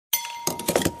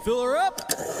Fill her up.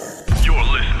 You're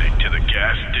listening to the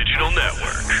Gas Digital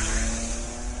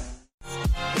Network.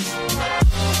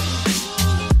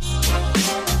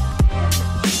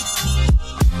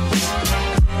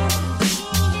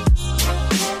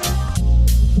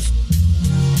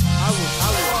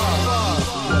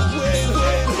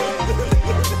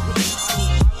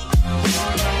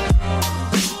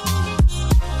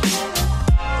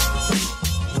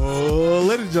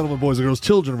 Ladies and gentlemen, boys and girls,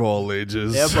 children of all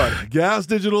ages. Yeah, buddy. Gas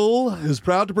Digital is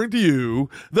proud to bring to you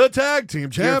the tag team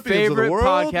champions Your favorite of the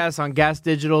world. podcast on Gas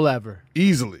Digital ever.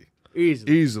 Easily.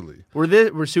 Easily.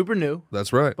 We're super new,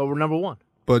 That's right. but we're number one.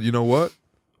 But you know what?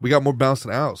 We got more bounce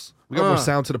than ounce. We got more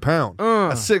sound to the pound.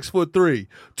 At 6'3",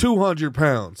 200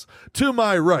 pounds. To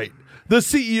my right, the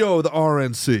CEO of the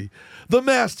RNC, the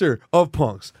master of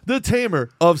punks, the tamer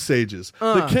of sages,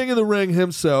 the king of the ring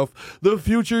himself, the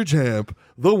future champ,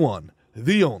 the one,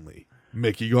 the only,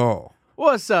 Mickey Gall.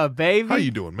 What's up, baby? How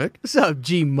you doing, Mick? What's up,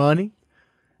 G Money?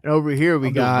 And over here we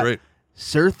I'm got doing great.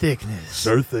 Sir Thickness.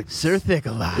 Sir Thickness. Sir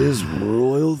Thick-a-lot. His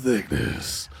royal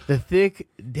thickness. The Thick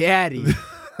Daddy.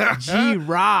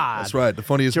 G-Rod. That's right. The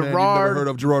funniest man you've never heard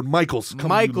of, Gerard Michaels.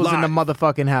 Michael's in the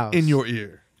motherfucking house. In your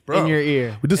ear. Bro. In your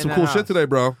ear. We did some cool shit today,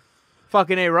 bro.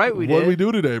 Fucking A, right? We did. What did we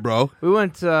do today, bro? We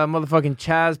went to motherfucking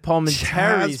Chaz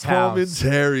Palminteri's house.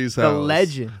 Palminteri's house. The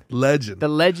legend. Legend. The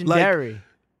legendary. Like,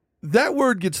 that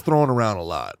word gets thrown around a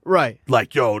lot. Right.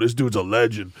 Like, yo, this dude's a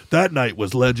legend. That night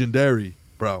was legendary.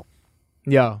 Bro,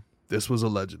 Yo. this was a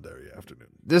legendary afternoon.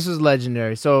 This is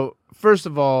legendary. So, first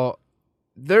of all,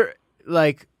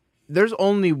 there's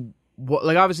only,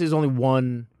 obviously there's only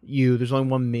one you. There's only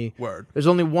one me. Word. There's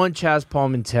only one Chaz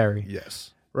Palminteri.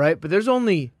 Yes. Right? But there's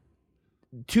only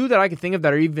two that I can think of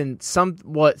that are even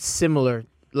somewhat similar,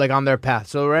 like on their path.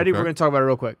 So already we're going to talk about it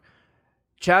real quick.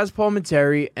 Chaz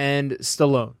Palminteri and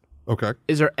Stallone. Okay.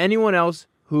 Is there anyone else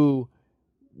who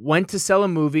went to sell a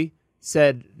movie,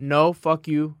 said, no, fuck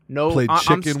you, no, Played I'm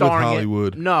chicken starring with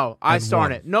Hollywood it. No, I and star in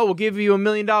won. it. No, we'll give you $1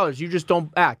 million. You just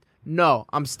don't act. No,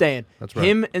 I'm staying. That's right.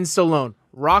 Him and Stallone.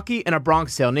 Rocky and A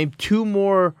Bronx Tale. Name two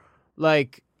more,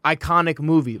 iconic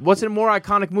movie. What's a more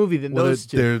iconic movie than those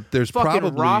two? There's fucking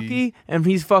probably Rocky and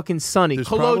he's fucking Sonny. There's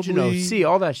Kolodino, probably- see,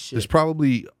 all that shit. There's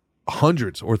probably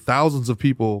hundreds or thousands of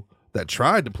people that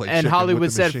tried to play And chicken Hollywood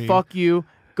with the said, machine. fuck you,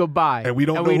 goodbye. And we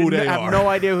don't know who they have are. no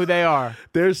idea who they are.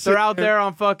 They're They're out there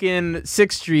on fucking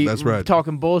 6th Street That's right.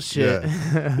 talking bullshit.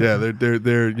 Yeah,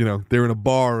 they're in a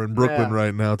bar in Brooklyn Yeah.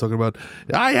 right now talking about,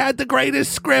 I had the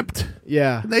greatest script.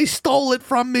 Yeah. They stole it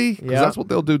from me. 'Cause Yeah. that's what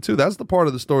they'll do too. That's the part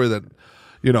of the story that,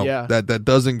 Yeah. that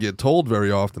doesn't get told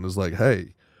very often is like,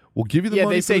 hey, we'll give you the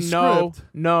money They say for the no, script.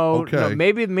 no, Okay. no.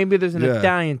 Maybe there's an Yeah.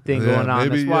 Italian thing Yeah, going on.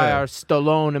 maybe, That's why yeah. our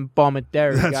Stallone and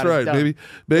Palminteri That's got it right. done. Maybe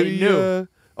They knew.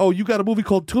 you got a movie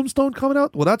called Tombstone coming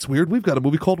out? Well, that's weird. We've got a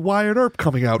movie called Wyatt Earp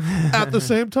coming out at the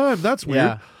same time. That's weird.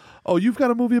 Yeah. Oh, you've got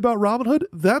a movie about Robin Hood?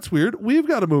 That's weird. We've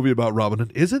got a movie about Robin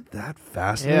Hood. Isn't that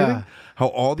fascinating? Yeah. How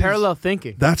all these Parallel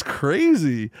thinking. That's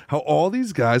crazy. How all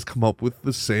these guys come up with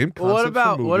the same concept. What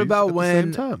about for movies at the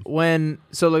same time?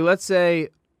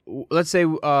 let's say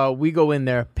we go in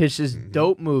there, pitch this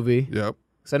dope movie. Yep.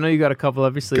 Because I know you got a couple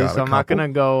up your sleeves, Got a so I'm not couple.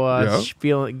 gonna go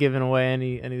Yep. giving away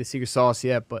any of the secret sauce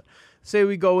yet. But say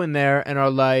we go in there and are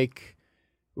like,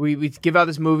 we give out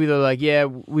this movie. They're like, yeah,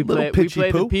 we Little play pitchy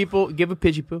the poo. people, give a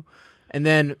pitchy poo, and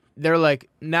then they're like,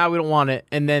 nah, we don't want it,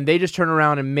 and then they just turn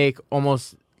around and make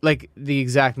almost like the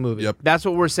exact movie. Yep. That's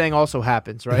what we're saying also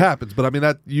happens, right? It happens, but I mean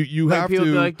that you Like have people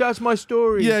to. be like, that's my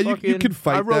story. Yeah, you Fucking, can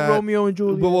fight I wrote that. Romeo and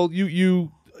Juliet. Well,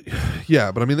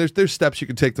 yeah, but I mean, there's steps you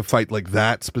can take to fight like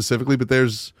that specifically, but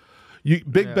there's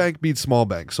big bank beats small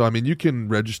bank. So I mean, you can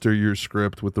register your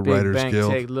script with the Big Writers bank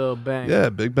Guild. take little bank. Yeah,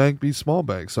 big bank beats small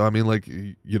bank. So I mean, like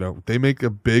they make a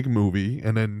big movie,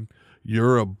 and then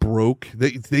you're a broke.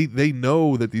 They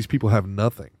know that these people have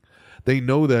nothing. They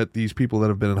know that these people that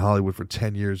have been in Hollywood for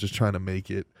 10 years just trying to make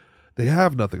it, they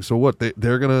have nothing. So what?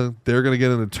 They're gonna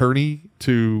get an attorney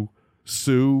to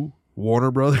sue Warner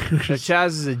Brothers. So Chaz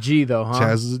is a G though, huh?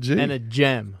 Chaz is a G. And a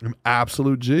gem. An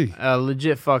absolute G. A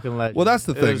legit fucking legend. Well, that's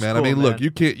the It thing, was man. cool, I mean, look, man.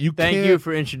 you can't. Thank you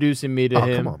for introducing me to Oh,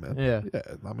 him. come on, man. Yeah.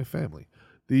 Not my family.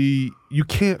 You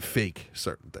can't fake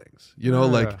certain things. Yeah.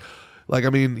 Like I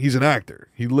mean, he's an actor.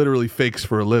 He literally fakes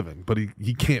for a living, but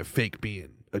he can't fake being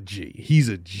a G. He's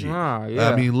a G. Ah, yeah.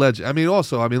 I mean, legend. I mean,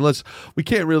 also, I mean, we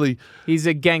can't really. He's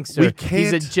a gangster. We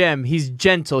He's a can't- gem. He's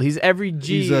gentle. He's every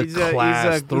G. He's a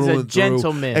class through he's a and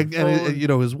gentleman. through.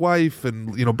 And his wife,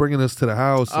 and bringing us to the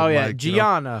house. Oh and yeah, like,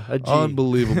 Gianna, a G.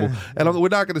 unbelievable. And we're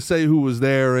not going to say who was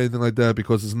there or anything like that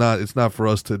because it's not for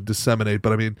us to disseminate.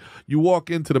 But I mean, you walk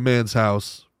into the man's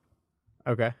house.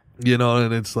 Okay. You know,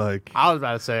 and it's like I was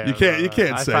about to say you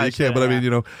can't say, but I mean, you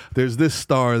know, there's this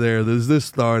star there, there's this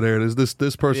star there, there's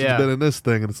this person's been in this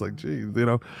thing, and it's like, geez, you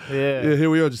know, here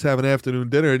we are just having afternoon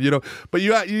dinner, and you know, but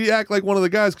you act like one of the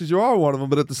guys because you are one of them,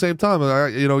 but at the same time,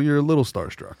 you know, you're a little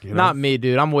starstruck. You know? Not me,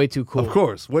 dude. I'm way too cool. Of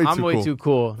course, I'm way too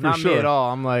cool. Not me at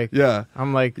all. I'm like,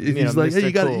 he's like,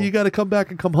 hey, you got to come back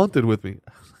and come hunting with me.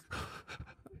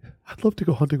 I'd love to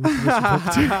go hunting with you.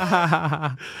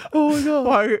 Oh my god!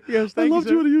 Why, yes, I loved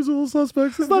you in Usual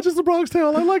Suspects. It's not just the Bronx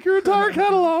Tale. I like your entire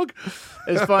catalog.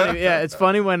 It's funny. Yeah, it's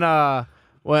funny when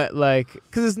like,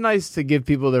 because it's nice to give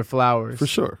people their flowers for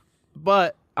sure.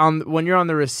 But when you're on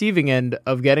the receiving end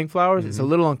of getting flowers, it's a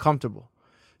little uncomfortable.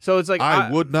 So it's like I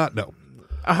would not know.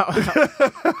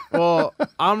 Well,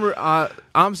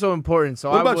 I'm so important.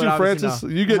 So what about you, Francis?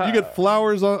 You get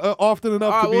flowers often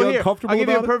enough to be uncomfortable. I'll give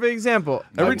you a about perfect example.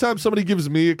 Every time somebody gives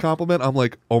me a compliment, I'm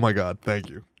like, oh my god, thank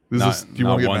you. Do you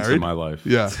want to get once married? In my life.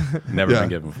 Yeah, never been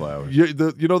given flowers.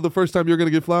 You know, the first time you're gonna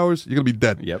get flowers, you're gonna be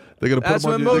dead. Yep. They're gonna put that's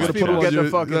them on when you. most people get their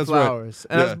fucking flowers,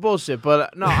 and that's bullshit.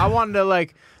 But no, I wanted to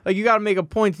like you got to make a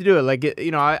point to do it. Like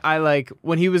you know, I like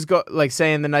when he was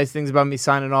saying the nice things about me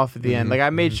signing off at the end. Like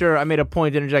I made sure I made a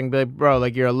point to interject and be like, bro,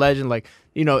 like you're a legend. Like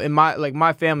you know, in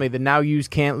my family, the now yous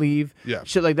can't leave. Yeah.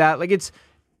 Shit like that. Like it's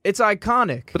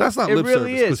iconic. But that's not lip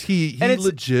service because he's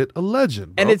legit a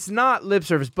legend, bro. And it's not lip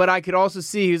service, but I could also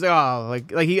see he was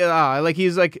like,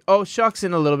 he's like, oh shucks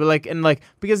in a little bit,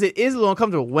 because it is a little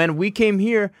uncomfortable. When we came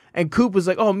here and Coop was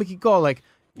like, oh, Mickey Gall, like,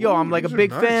 yo, I'm like a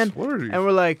big fan. What are these? And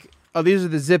we're like, oh, these are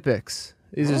the Zippix.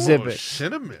 These are Zippix.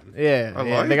 Cinnamon.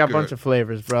 Yeah. They got a bunch of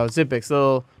flavors, bro. Zippix,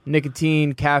 little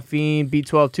nicotine, caffeine,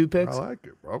 B12 toothpicks. I like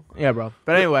it, bro. Yeah, bro.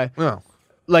 But anyway. Yeah.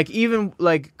 Like, even,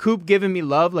 like, Coop giving me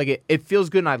love, like, it feels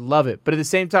good and I love it. But at the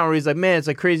same time, where he's like, man, it's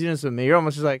like craziness with me. You're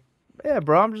almost just like, yeah,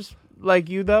 bro, I'm just like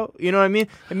you, though. You know what I mean?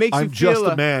 It makes you feel... I'm just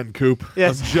a man, Coop.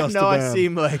 Yes, I'm just a man. I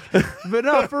seem like... But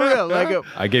no, for real. Like,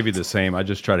 I gave you the same. I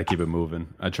just try to keep it moving.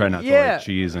 I try not to, like,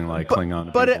 cheese and, like, cling on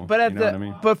to people. But you know what I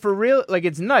mean? But for real, like,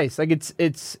 it's nice. Like, it's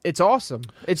awesome.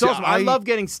 It's awesome. I love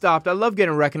getting stopped. I love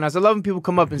getting recognized. I love when people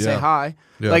come up and say hi.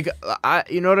 Yeah. Like,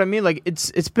 you know what I mean? Like,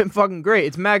 it's been fucking great.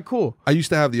 It's mad cool. I used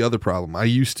to have the other problem. I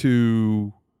used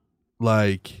to,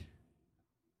 like,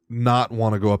 not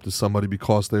want to go up to somebody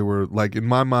because they were, like, in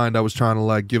my mind, I was trying to,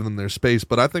 like, give them their space.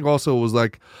 But I think also it was,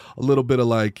 like, a little bit of,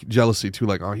 like, jealousy, too.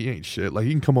 Like, oh, he ain't shit. Like,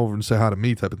 he can come over and say hi to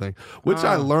me type of thing. Which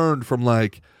I learned from,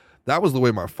 like, that was the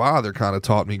way my father kind of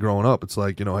taught me growing up. It's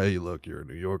like, you know, hey, look, you're a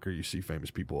New Yorker. You see famous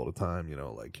people all the time. You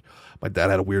know, like my dad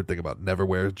had a weird thing about never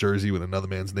wear a jersey with another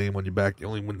man's name on your back. The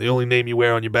only name you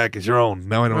wear on your back is your own.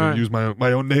 Now I don't even use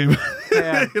my own name.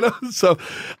 Yeah. You know, so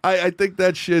I think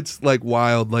that shit's like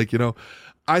wild. Like, you know,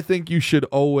 I think you should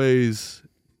always,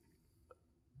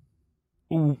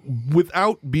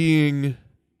 without being,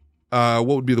 what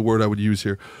would be the word I would use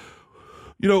here?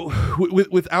 You know,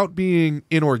 without being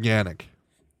inorganic.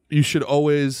 You should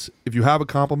always, if you have a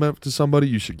compliment to somebody,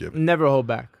 you should give it. Never hold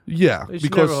back. Yeah,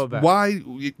 because why?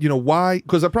 You know why?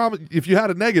 Because I probably, if you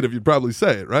had a negative, you'd probably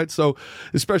say it, right? So,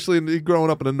 especially growing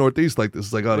up in the Northeast like this,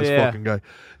 it's like, oh, this fucking guy,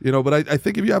 you know. But I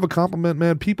think if you have a compliment,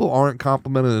 man, people aren't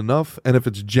complimented enough, and if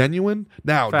it's genuine,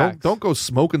 now don't go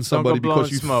smoking somebody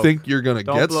because you think you're gonna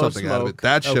get something out of it.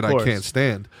 That shit I can't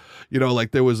stand. You know,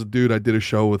 like there was a dude I did a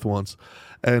show with once.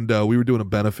 And we were doing a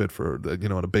benefit for, you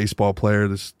know, a baseball player,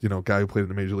 this, you know, guy who played in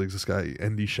the major leagues, this guy,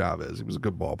 Endy Chavez. He was a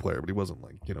good ball player, but he wasn't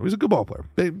like, you know, he was a good ball player.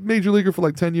 Major leaguer for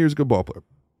like 10 years, good ball player.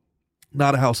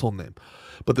 Not a household name.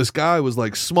 But this guy was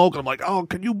like smoking. I'm like, oh,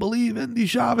 can you believe Endy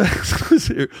Chavez was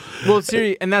here? Well,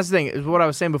 seriously, and that's the thing, is what I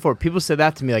was saying before. People say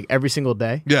that to me like every single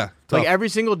day. Yeah. Like every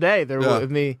single day they're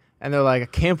with me, and they're like, I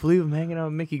can't believe I'm hanging out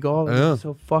with Mickey Gall. He's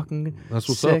so fucking That's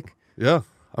what's sick. Up. Yeah.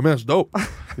 I mean, that's dope.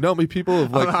 You know how many people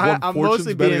have like won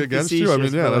fortunes betting against you? I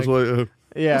mean, yeah, that's why.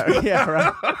 Yeah,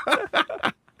 right.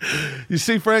 You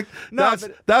see, Frank,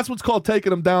 that's what's called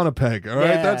taking them down a peg. All right,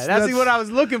 yeah, that's what I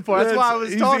was looking for. That's why I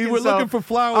was talking. You were looking for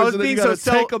flowers. I was being so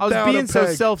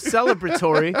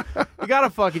self-celebratory. You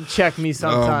gotta fucking check me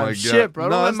sometimes. Oh shit, bro.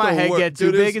 Don't let my head get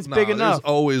too big. It's big enough.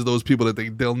 There's always those people that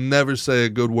think they'll never say a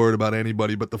good word about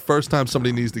anybody, but the first time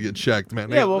somebody needs to get checked, man.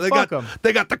 Well, fuck them.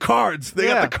 They got the cards. They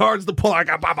got the cards to pull. Well,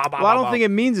 I don't think it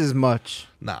means as much.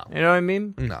 No. You know what I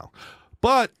mean? No.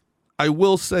 But I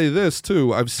will say this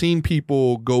too. I've seen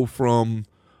people go from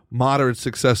moderate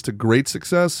success to great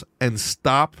success and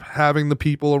stop having the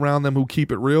people around them who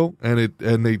keep it real,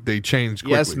 and they change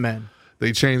quickly. Yes, man.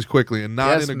 They change quickly and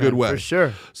not in a good way. For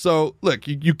sure. So look,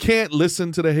 you can't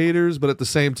listen to the haters, but at the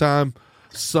same time,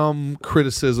 some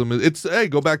criticism. It's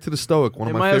go back to the Stoic, one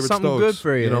of my favorite Stoics. Good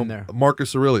for you know, in there.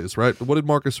 Marcus Aurelius, right? What did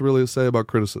Marcus Aurelius say about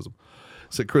criticism?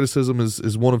 So criticism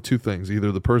is one of two things.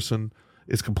 Either the person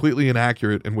is completely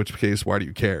inaccurate, in which case, why do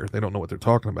you care? They don't know what they're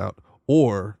talking about.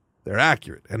 Or they're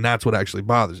accurate, and that's what actually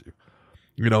bothers you.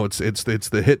 You know, it's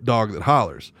the hit dog that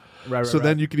hollers. Right. So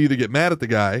then you can either get mad at the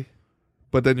guy,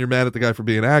 but then you're mad at the guy for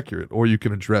being accurate, or you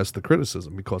can address the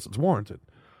criticism because it's warranted.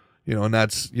 You know, and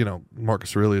that's, you know,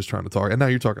 Marcus Aurelius trying to talk. And now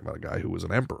you're talking about a guy who was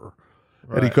an emperor.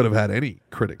 Right. And he could have had any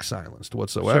critic silenced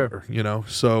whatsoever, you know.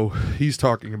 So he's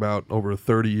talking about over a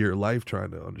 30-year life trying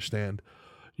to understand,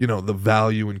 you know, the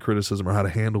value in criticism or how to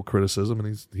handle criticism.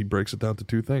 And he breaks it down to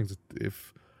two things.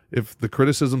 If the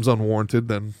criticism's unwarranted,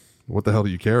 then what the hell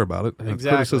do you care about it? And if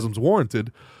criticism's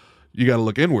warranted, you got to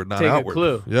look inward, not outward. Take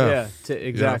a clue. Yeah.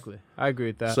 Exactly. Yeah. I agree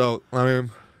with that. So, I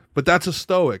mean, but that's a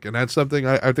stoic, and that's something,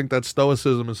 I think that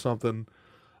stoicism is something,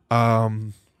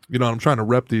 you know, I'm trying to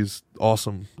rep these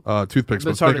awesome toothpicks,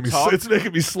 but it's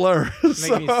making me slur. Making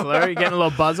you slur? You getting a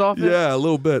little buzz off it? Yeah, a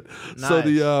little bit. Nice.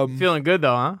 So feeling good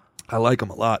though, huh? I like them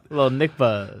a lot. A little Nick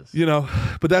buzz. You know,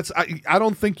 but that's I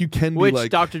don't think you can be like...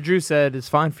 Which Dr. Drew said is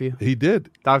fine for you. He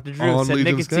did. Dr. Drew said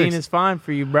nicotine is fine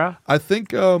for you, bro. I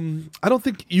think I don't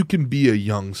think you can be a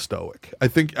young stoic. I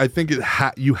think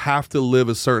you have to live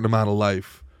a certain amount of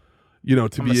life, you know,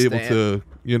 to be able to,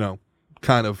 you know,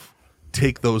 kind of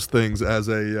take those things as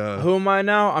a... Who am I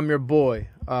now? I'm your boy,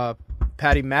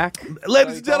 Patty Mac.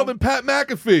 Ladies and gentlemen, Pat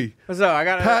McAfee. What's up? I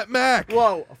got Pat Mac.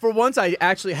 Whoa, for once I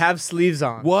actually have sleeves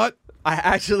on. What? I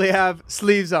actually have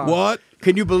sleeves on. What?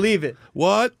 Can you believe it?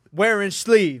 What? Wearing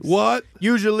sleeves. What?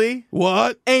 Usually.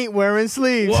 What? Ain't wearing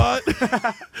sleeves. What? This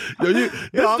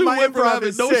dude went from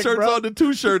having no shirts on to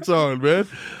 2 shirts on, man.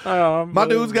 My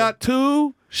dude's got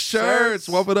 2 shirts.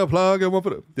 One for the plug and one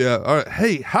for the... Yeah, all right.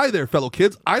 Hey, hi there, fellow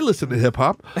kids. I listen to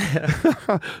hip-hop.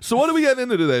 So what are we getting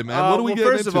into today, man? What are we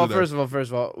getting into today? First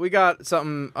of all, we got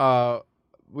something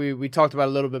we talked about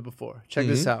a little bit before. Check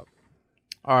this out.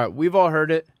 All right, we've all heard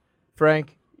it.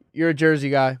 Frank, you're a Jersey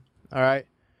guy, all right?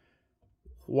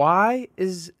 Why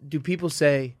do people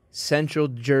say Central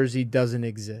Jersey doesn't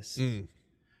exist?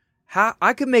 How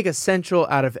I could make a Central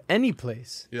out of any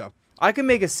place. Yeah. I can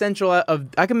make a Central of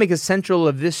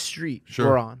this street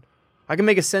we're on. I can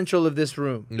make a Central of this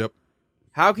room. Yep.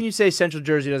 How can you say Central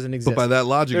Jersey doesn't exist? But by that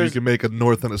logic, you can make a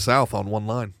north and a south on one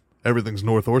line. Everything's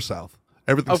north or south.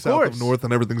 Everything's south of north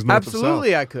and everything's north of south.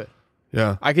 Absolutely, I could.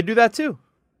 Yeah. I could do that too.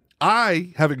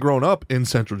 I, having grown up in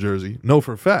Central Jersey, know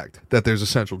for a fact that there's a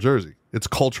Central Jersey. It's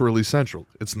culturally central.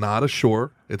 It's not a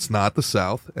shore. It's not the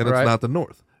south. And it's not the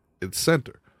north. It's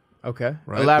center. Okay.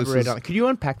 Right? Elaborate on it. Could you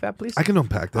unpack that, please? I can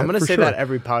unpack that. I'm going to say that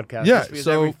every podcast. Yeah.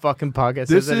 So every fucking podcast.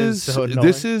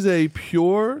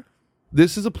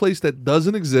 This is a place that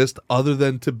doesn't exist other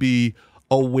than to be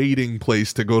a waiting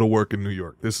place to go to work in New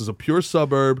York. This is a pure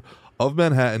suburb of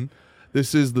Manhattan.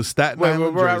 This is the Staten Island.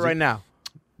 Where we're at right now.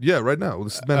 Yeah, right now.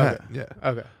 This is Manhattan. Okay. Yeah.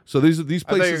 Okay. So these places.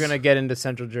 I thought you were going to get into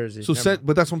Central Jersey. So,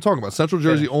 but that's what I'm talking about. Central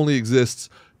Jersey only exists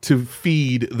to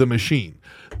feed the machine.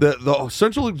 The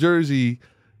Central Jersey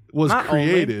was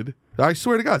created. I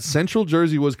swear to God, Central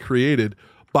Jersey was created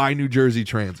by New Jersey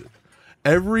Transit.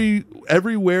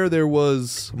 Everywhere there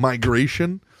was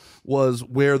migration was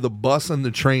where the bus and the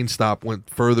train stop went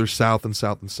further south and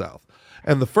south and south.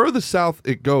 And the furthest south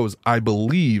it goes, I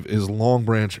believe, is Long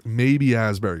Branch, maybe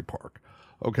Asbury Park.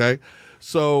 Okay,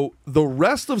 so the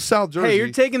rest of South Jersey... Hey, you're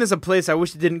taking this a place I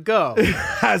wish it didn't go.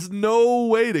 has no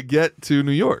way to get to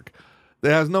New York. It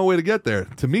has no way to get there.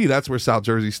 To me, that's where South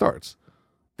Jersey starts.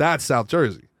 That's South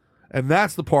Jersey. And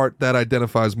that's the part that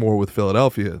identifies more with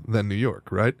Philadelphia than New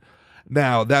York, right?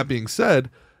 Now, that being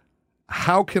said,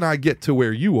 how can I get to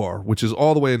where you are, which is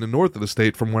all the way in the north of the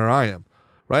state from where I am,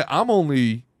 right? I'm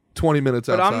only 20 minutes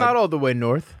outside. But I'm not all the way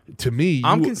north. To me,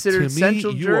 I'm considered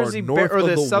Central Jersey or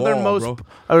the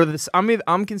southernmost.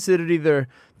 I'm considered either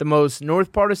the most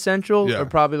north part of Central or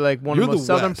probably like one of the most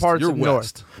southern parts of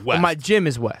north. Well, my gym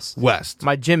is west.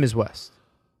 My gym is west.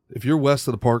 If you're west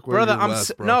of the Parkway, brother, you're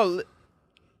west, bro. No.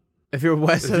 If you're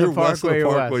west of the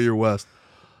Parkway, you're west.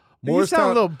 You sound a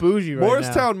little bougie right now.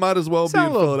 Morristown might as well be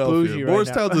in Philadelphia.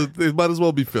 Morristown it might as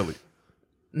well be Philly.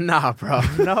 Nah, bro.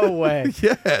 No way.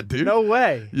 Yeah, dude. No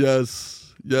way.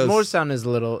 Yes. Morristown is a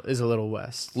little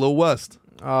west. A little west.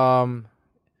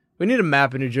 We need a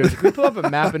map of New Jersey. Can we pull up a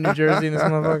map of New Jersey in this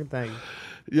motherfucking thing?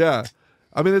 Yeah.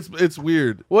 I mean, it's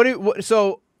weird.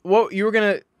 So what you were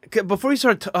gonna before you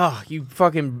start? You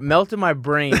fucking melted my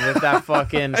brain with that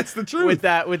fucking. That's the truth. With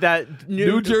that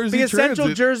New Jersey because Transit.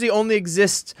 Central Jersey only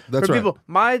exists That's for right. people.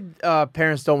 My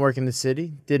parents don't work in the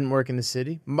city. Didn't work in the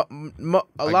city. A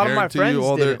lot of my friends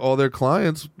all their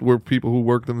clients were people who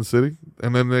worked in the city,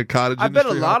 and then the cottage. I bet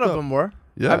a lot of them were.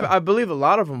 Yeah, I believe a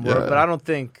lot of them were, but I don't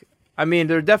think. I mean,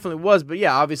 there definitely was, but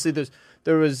yeah, obviously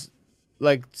there was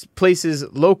like places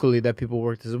locally that people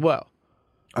worked as well.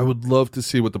 I would love to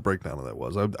see what the breakdown of that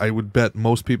was. I would bet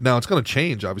most people. Now it's going to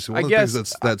change. Obviously, one of the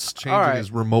things that's changing is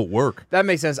remote work. That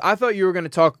makes sense. I thought you were going to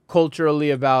talk culturally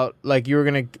about like you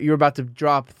were about to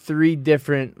drop 3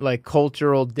 different like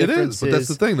cultural differences. It is, but that's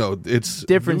the thing though. It's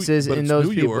differences in those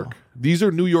New people. York. These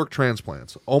are New York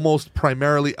transplants. Almost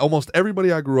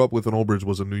everybody I grew up with in Old Bridge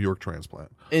was a New York transplant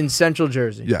in Central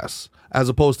Jersey. Yes, as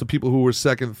opposed to people who were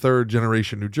 2nd, 3rd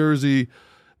generation New Jersey.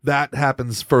 That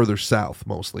happens further south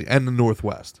mostly, and the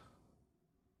Northwest.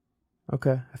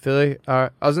 Okay, I feel like I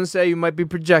was gonna say you might be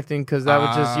projecting because that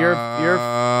was just your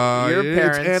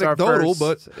parents. It's anecdotal,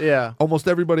 but yeah, almost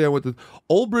everybody I went to.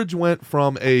 Old Bridge went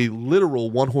from a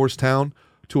literal 1-horse town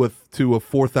to a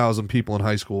 4,000 people in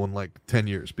high school in like 10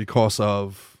 years because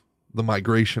of the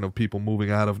migration of people moving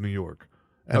out of New York,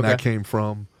 and that came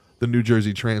from the New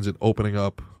Jersey Transit opening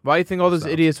up. Why do you think all those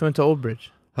idiots went to Old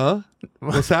Bridge? Huh?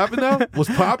 What's happened now? What's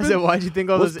popping? I said, why do you think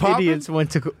all those idiots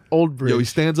went to Old Bridge? Yo, he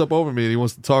stands up over me and he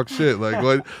wants to talk shit. Like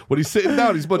when he's sitting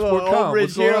down, he's much more calm. Old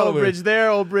Bridge here, Old Bridge there,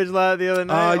 Old Bridge the other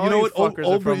night. You know what?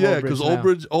 Old Bridge, yeah, because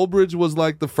Old Bridge was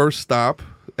like the first stop,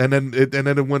 and then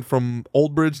it went from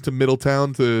Old Bridge to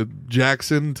Middletown to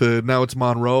Jackson to now it's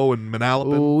Monroe and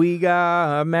Manalapan. Ooh, we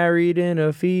got married in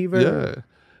a fever.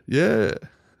 Yeah.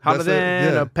 Hotter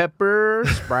than a pepper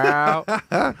sprout.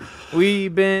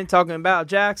 We've been talking about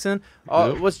Jackson.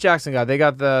 What's Jackson got? They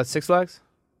got the Six Flags?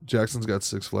 Jackson's got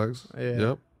Six Flags.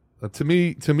 Yeah. Yep. To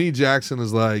me, Jackson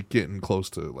is like getting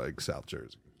close to like South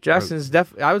Jersey. Jackson's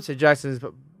definitely. I would say Jackson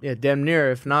is damn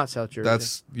near, if not South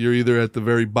Jersey. You're either at the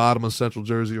very bottom of Central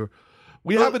Jersey or.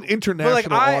 We have an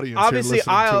international audience here listening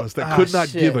to us that could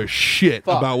not give a shit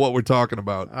about what we're talking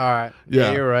about. All right.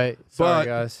 Yeah, you're right. Sorry,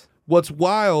 guys. What's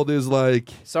wild is like...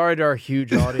 Sorry to our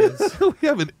huge audience. We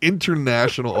have an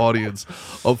international audience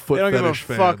of foot fetish fans. They don't give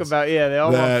a fuck about...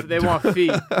 Yeah, they want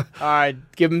feet. All right,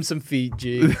 give them some feet,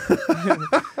 G.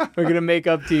 We're going to make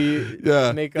up to you.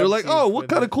 Yeah. They're like, what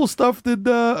kind of cool stuff did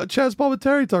Chaz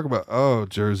Palminteri talk about? Oh,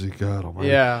 Jersey, God almighty.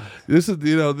 Yeah. This is,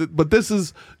 but this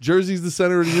is... Jersey's the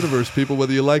center of the universe, people,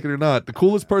 whether you like it or not. The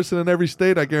coolest person in every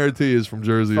state, I guarantee, is from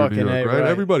Jersey or New York, right?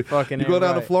 Everybody. You go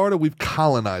down to Florida, we've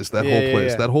colonized that whole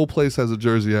place. That whole place has a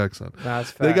Jersey accent.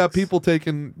 That's facts. They got people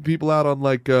taking people out on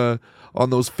like on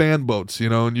those fan boats,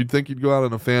 and you'd think you'd go out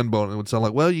on a fan boat and it would sound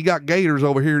like, well, you got gators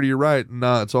over here to your right.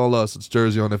 Nah, it's all us. It's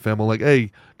Jersey on that fan boat. Like,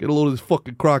 hey, get a load of this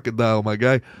fucking crocodile, my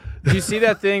guy. Did you see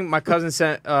that thing? My cousin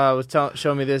was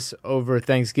showing me this over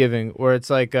Thanksgiving, where it's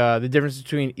like the difference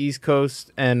between East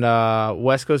Coast and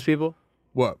West Coast people.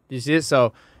 What? Did you see it?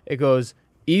 So it goes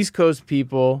East Coast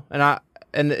people, and I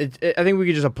think we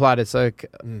could just apply this like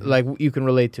you can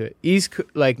relate to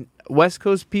it. West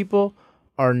Coast people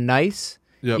are nice.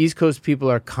 Yep. East Coast people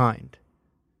are kind.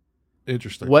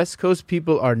 Interesting. West Coast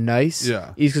people are nice.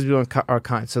 Yeah. East Coast people are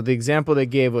kind. So the example they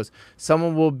gave was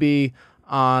someone will be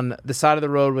on the side of the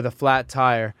road with a flat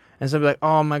tire, and someone will be like,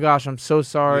 "Oh my gosh, I'm so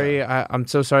sorry. Yeah. I'm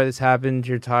so sorry this happened to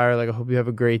your tire. Like, I hope you have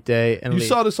a great day." And you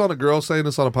saw this on a girl saying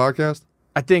this on a podcast?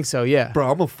 I think so, yeah. Bro,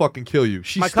 I'm gonna fucking kill you.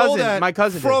 She stole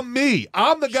that from me.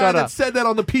 I'm the guy that said that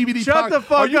on the PBD podcast. Shut the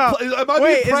fuck up.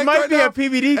 Wait, it might be a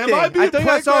PBD thing. Am I being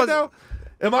pranked right now?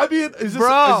 Am I being... Is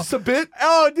this a bit?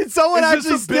 Oh, did someone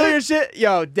actually steal your shit?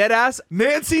 Yo, deadass.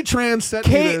 Nancy Tran sent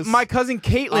me this. My cousin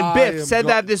Caitlin Biff said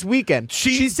that this weekend.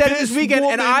 She said it this weekend,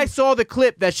 and I saw the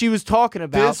clip that she was talking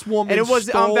about. This woman and it was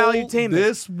on Valuetainment.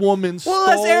 This woman stole Well,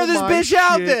 let's air this bitch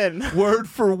out then. Word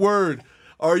for word.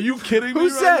 Are you kidding me? Who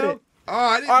said it? Oh,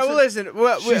 I didn't. All right,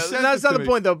 well, listen. That's not the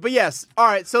point, though. But yes. All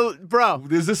right, so, bro.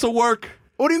 Is this a work?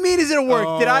 What do you mean, is it a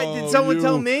work? Did someone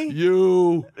tell me?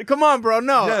 You. Come on, bro.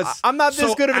 No. Yes. I'm not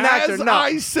this good of an actor. No.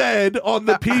 I said on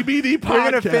the PBD podcast.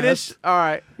 You're going to finish? All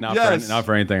right. Not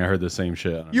for anything. I heard the same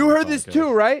shit. You heard this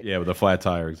too, right? Yeah, with the flat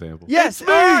tire example. Yes. All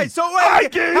right. So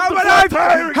wait. How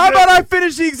about I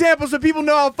finish the example so people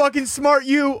know how fucking smart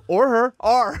you or her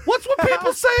are? What's what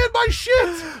people say in my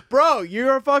shit? Bro,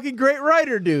 you're a fucking great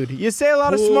writer, dude. You say a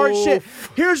lot of smart shit.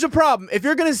 Here's the problem. If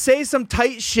you're going to say some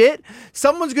tight shit,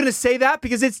 someone's going to say that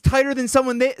because it's tighter than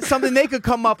something they could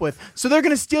come up with. So they're going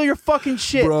to steal your fucking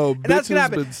shit. Bro, and that's going to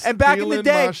happen. And back in the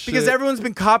day, because everyone's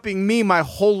been copying me my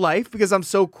whole life because I'm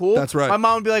so cool. That's right. My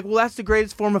mom would be like, well, that's the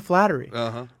greatest form of flattery.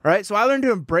 Right? So I learned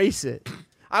to embrace it.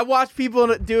 I watch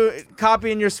people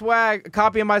copying your swag,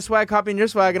 copying my swag, copying your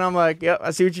swag, and I'm like, yep,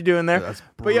 I see what you're doing there. That's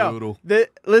brutal. But yo,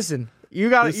 listen, You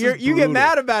get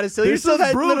mad about it still. You're still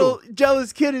that little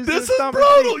jealous kid who's This is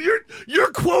brutal.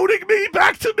 You're quoting me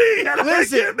back to me. And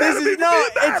listen,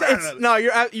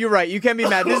 you're right. You can't be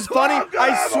mad. This is funny.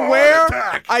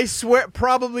 I swear,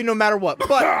 probably no matter what.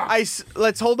 But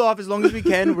let's hold off as long as we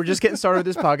can. We're just getting started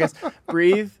with this podcast.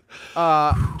 Breathe.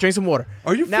 Drink some water.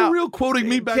 Are you for real quoting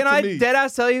me back to me? Can I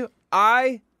deadass tell you?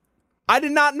 I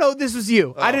did not know this was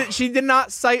you. She did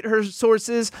not cite her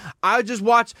sources. I just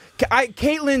watched.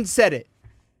 Caitlin said it.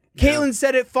 Caitlin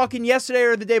said it fucking yesterday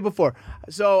or the day before.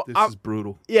 So this is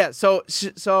brutal. Yeah. So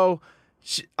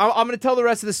I'm gonna tell the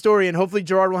rest of the story, and hopefully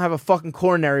Gerard won't have a fucking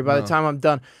coronary by the time I'm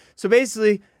done. So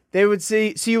basically, they would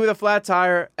see you with a flat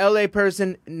tire. LA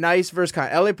person, nice versus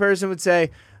kind. LA person would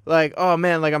say like, "Oh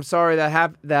man, like I'm sorry that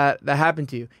happened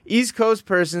to you." East Coast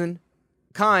person.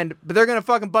 Kind, but they're gonna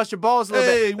fucking bust your balls a little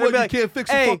bit. Hey, what, you can't fix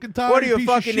a fucking tire? What are you, a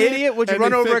fucking idiot? Would you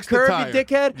run over a curb, you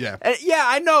dickhead? Yeah. Yeah,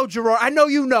 I know, Gerard. I know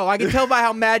you know. I can tell by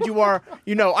how mad you are.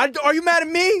 You know. Are you mad at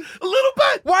me? A little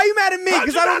bit. Why are you mad at me?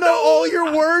 Because I don't know all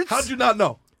your words? How'd you not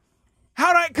know?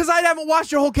 Because I haven't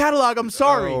watched your whole catalog. I'm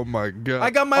sorry. Oh, my God.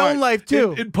 I got my own life,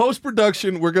 too. In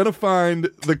post-production, we're going to find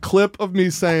the clip of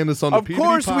me saying this on the PBD podcast. Of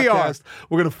course we are.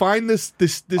 We're going to find this.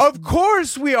 Of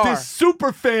course we are. This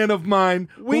super fan of mine.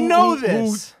 We know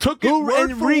this. Who took it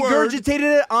word for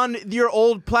regurgitated it on your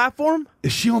old platform.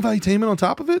 Is she on Valuetainment on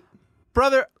top of it?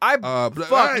 Brother,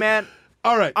 man.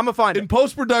 All right. I'm going to find it. In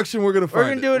post-production, we're going to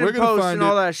find it. We're going to do it in post and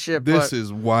all that shit. This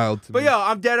is wild to me. But yo,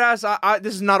 I'm dead ass.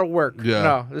 This is not a work. Yeah.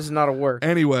 No, this is not a work.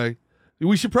 Anyway,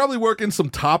 we should probably work in some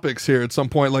topics here at some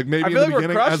point, like maybe in the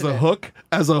beginning as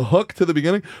a hook to the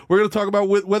beginning. We're going to talk about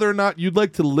whether or not you'd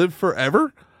like to live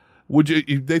forever. Would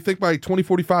you? They think by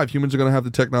 2045 humans are going to have the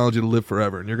technology to live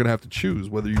forever, and you're going to have to choose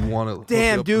whether you want to.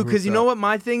 Damn, dude, because you know what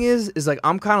my thing is like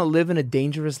I'm kind of living a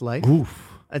dangerous life. Oof.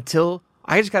 Until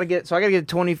I just gotta get. So I gotta get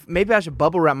 20. Maybe I should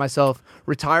bubble wrap myself,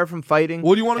 retire from fighting.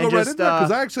 Well, do you want to go right into that?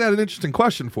 Because I actually had an interesting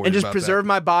question for you. And just preserve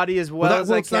my body as well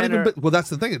as I can. Well, that's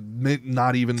the thing. It may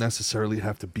not even necessarily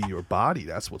have to be your body.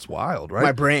 That's what's wild, right?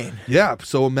 My brain. Yeah.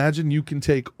 So imagine you can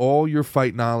take all your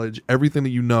fight knowledge, everything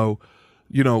that you know.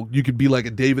 You know, you could be like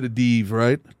a David Adeve,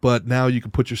 right? But now you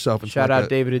could put yourself in. Shout out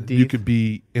David Adeve. You could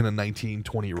be in a 19,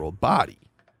 20-year-old body,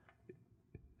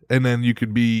 and then you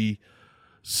could be.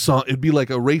 So it'd be like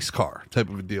a race car type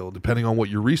of a deal, depending on what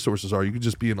your resources are. You could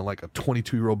just be in like a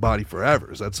 22-year-old body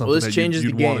forever. Is that something that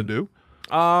you'd want to do?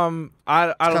 I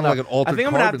don't know. Like an altered I think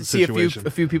I'm gonna have to see a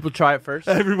few people try it first.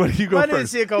 Everybody, you go first. I need to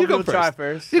see a couple people try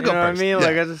first. You know what I mean? Yeah.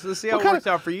 Like, let's see how it works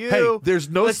out for you. Hey, there's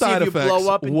no side effects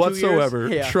whatsoever.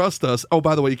 Yeah. Trust us. Oh,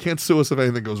 by the way, you can't sue us if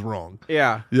anything goes wrong.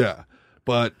 Yeah. Yeah.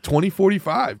 But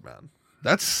 2045, man,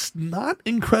 that's not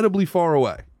incredibly far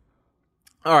away.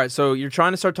 All right, so you're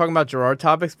trying to start talking about Gerard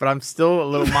topics, but I'm still a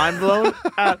little mind blown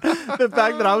at the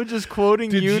fact that I was just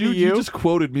quoting you to you. You just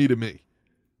quoted me to me.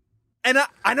 And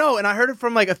I know, and I heard it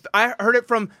from I heard it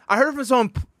from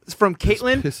someone from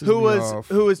Caitlin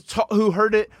who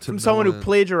heard it from someone who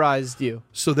plagiarized you.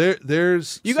 So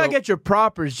there's you gotta get your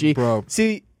propers, G. Bro.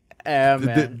 See.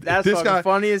 Man, that's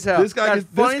funny as hell. This guy gets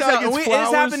flowers. It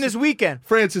happened this weekend.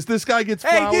 Francis, this guy gets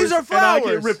flowers. Hey, these are flowers. And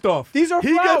I get ripped off. These are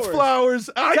flowers. He gets flowers.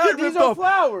 I get ripped off.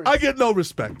 Flowers. I get no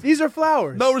respect. These are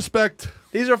flowers. No respect.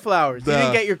 These are flowers. You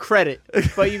didn't get your credit,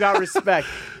 but you got respect.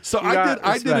 So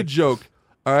I did a joke.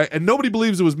 All right, and nobody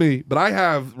believes it was me, but I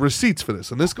have receipts for this,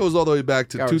 and this goes all the way back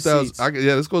to 2000.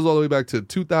 This goes all the way back to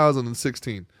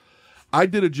 2016. I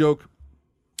did a joke.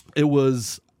 I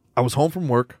was home from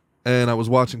work. And I was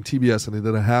watching TBS, and they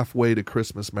did a halfway to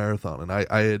Christmas marathon. And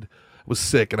I was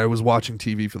sick, and I was watching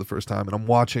TV for the first time. And I'm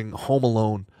watching Home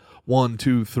Alone 1,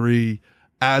 2, 3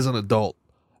 as an adult.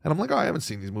 And I'm like, oh, I haven't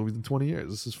seen these movies in 20 years.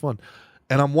 This is fun.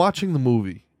 And I'm watching the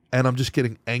movie, and I'm just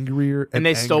getting angrier and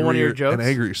they stole one of your jokes? And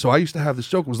angrier. So I used to have this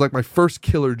joke. It was like my first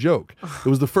killer joke. It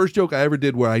was the first joke I ever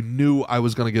did where I knew I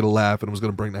was going to get a laugh and it was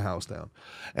going to bring the house down.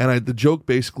 And the joke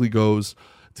basically goes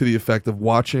to the effect of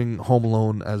watching Home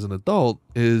Alone as an adult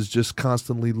is just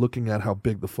constantly looking at how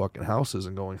big the fucking house is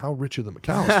and going, how rich are the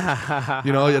McAllisters?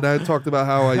 You know, and I talked about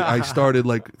how I started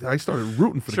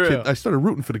rooting for the kid. I started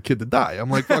rooting for the kid to die. I'm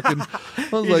like, fucking,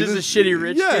 You're just a shitty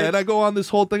rich kid. Yeah, and I go on this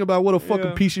whole thing about what a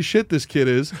fucking piece of shit this kid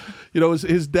is. You know,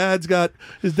 his dad's got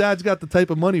the type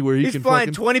of money where he's can flying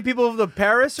fucking 20 people to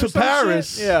Paris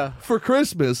for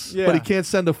Christmas, but he can't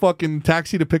send a fucking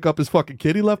taxi to pick up his fucking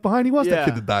kid he left behind. He wants that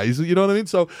kid to die. You know what I mean?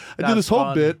 So I did this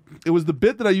whole bit. It was the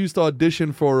bit that I used to audition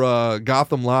for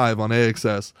Gotham Live on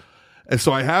AXS. And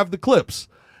so I have the clips.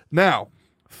 Now,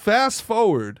 fast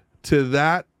forward to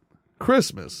that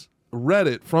Christmas,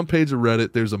 Reddit, front page of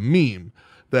Reddit, there's a meme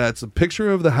that's a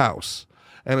picture of the house.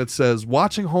 And it says,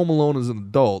 watching Home Alone as an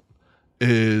adult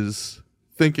is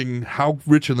thinking, how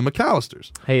rich are the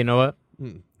McAllisters? Hey, you know what?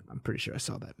 I'm pretty sure I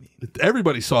saw that meme.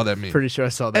 Everybody saw that meme. Pretty sure I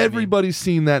saw that Everybody's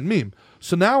seen that meme.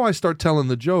 So now I start telling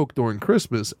the joke during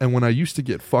Christmas, and when I used to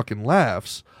get fucking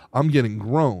laughs, I'm getting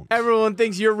groans. Everyone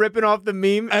thinks you're ripping off the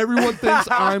meme. Everyone thinks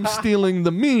I'm stealing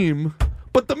the meme,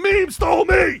 but the meme stole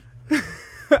me.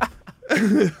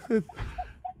 There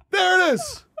it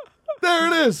is. There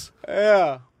it is.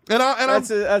 Yeah. And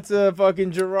that's a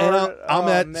fucking Gerard. And I'm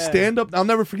at stand up. I'll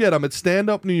never forget. I'm at Stand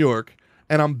Up New York,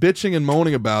 and I'm bitching and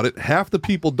moaning about it. Half the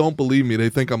people don't believe me. They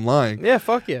think I'm lying. Yeah,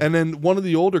 fuck yeah. And then one of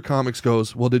the older comics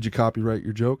goes, "Well, did you copyright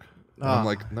your joke?" And I'm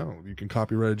like, "No, you can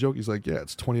copyright a joke." He's like, "Yeah,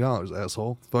 it's $20,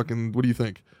 asshole. Fucking, what do you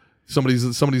think?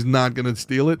 Somebody's not gonna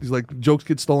steal it?" He's like, "Jokes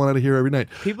get stolen out of here every night."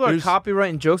 People are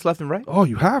copywriting jokes left and right. Oh,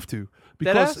 you have to.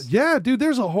 Because yeah, dude,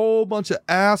 there's a whole bunch of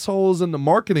assholes in the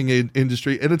marketing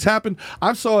industry, and it's happened.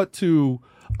 I saw it to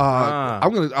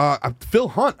Phil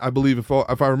Hunt, I believe, if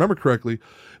I remember correctly.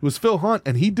 It was Phil Hunt,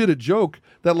 and he did a joke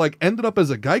that like ended up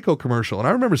as a Geico commercial. And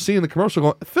I remember seeing the commercial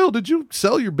going, "Phil, did you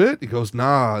sell your bit?" He goes,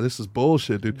 "Nah, this is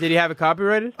bullshit, dude." Did he have it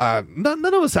copyrighted? None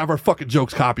of us have our fucking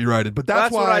jokes copyrighted, but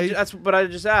that's why. That's what I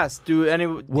just asked. Do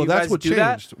you that's guys what do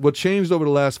changed. That? What changed over the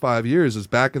last 5 years is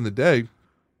back in the day,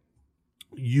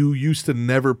 you used to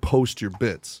never post your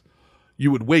bits.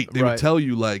 You would wait. They would tell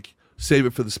you like, save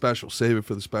it for the special, save it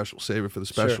for the special, save it for the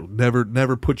special. Sure.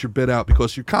 Never put your bit out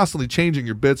because you're constantly changing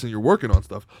your bits and you're working on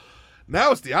stuff.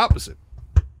 Now it's the opposite.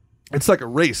 It's like a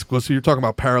race because you're talking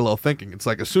about parallel thinking. It's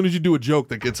like as soon as you do a joke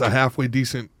that gets a halfway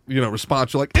decent,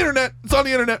 response, you're like, internet, it's on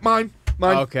the internet, mine.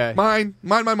 Okay. Mine.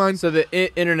 So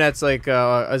the internet's like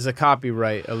as a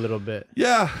copyright a little bit.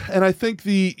 Yeah, and I think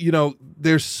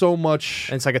there's so much.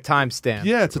 And it's like a timestamp.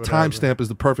 Yeah, it's a timestamp is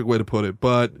the perfect way to put it.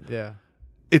 But yeah,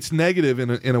 it's negative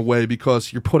in a way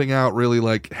because you're putting out really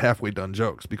like halfway done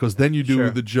jokes because then you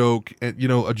do the joke and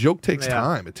a joke takes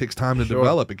time. It takes time to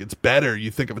develop. It gets better.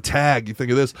 You think of a tag. You think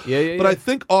of this. But I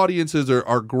think audiences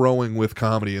are growing with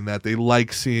comedy in that they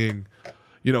like seeing.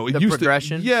 It used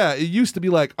progression? It used to be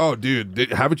like, oh,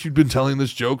 dude, haven't you been telling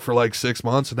this joke for like 6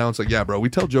 months? And now it's like, yeah, bro, we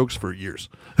tell jokes for years.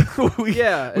 we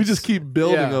just keep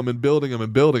building them and building them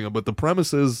and building them, but the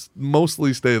premises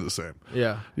mostly stay the same.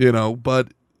 Yeah. But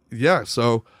yeah,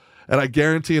 so, and I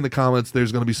guarantee in the comments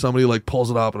there's going to be somebody like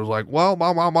pulls it up and is like, well,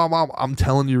 mom, I'm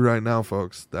telling you right now,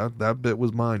 folks, that bit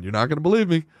was mine. You're not going to believe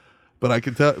me, but I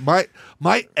can tell.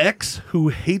 My ex, who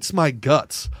hates my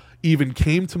guts, even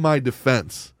came to my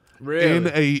defense.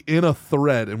 Really? In a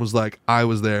thread and was like, I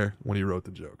was there when he wrote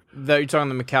the joke. That you're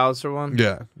talking the McAllister one?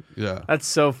 Yeah. That's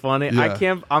so funny.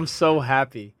 Yeah. I'm so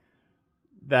happy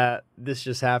that this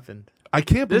just happened. I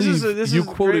can't believe you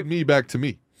quoted me back to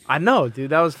me. I know, dude.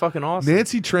 That was fucking awesome.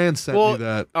 Nancy Tran sent me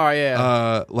that. Oh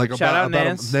yeah. Like shout out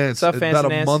Nance. Nance What's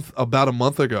up, about a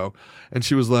month ago, and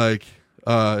she was like,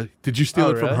 "Did you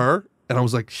steal it from her?" And I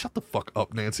was like, "Shut the fuck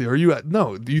up, Nancy. Are you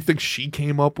no? Do you think she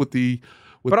came up with the?"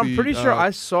 But I'm pretty sure I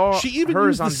saw she even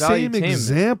hers used on the same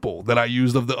example that I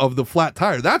used of the flat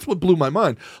tire. That's what blew my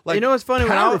mind. Like, what's funny?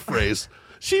 Paraphrase.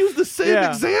 She used the same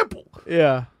example.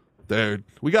 Yeah. Dude,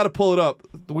 we got to pull it up.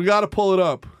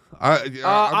 I'm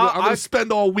going to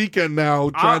spend all weekend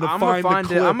now trying to find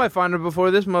the clip. I might find it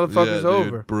before this motherfucker's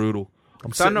over. Brutal.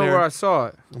 I know where I saw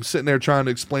it. I'm sitting there trying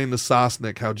to explain to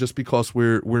Sosnick how just because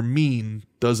we're mean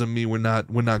doesn't mean we're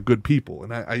not good people.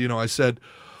 And I said,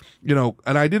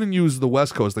 and I didn't use the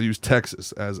West Coast. I used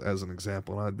Texas as an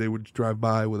example. And they would drive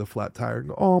by with a flat tire and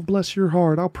go, "Oh, bless your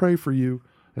heart. I'll pray for you,"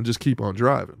 and just keep on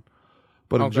driving.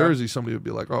 But in Jersey, somebody would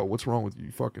be like, "Oh, what's wrong with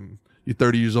you? You're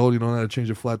 30 years old. You don't know how to change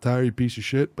a flat tire. You piece of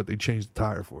shit." But they changed the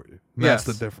tire for you. And that's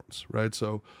the difference, right?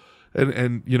 So,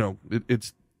 and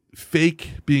it's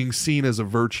fake being seen as a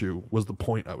virtue was the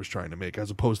point I was trying to make,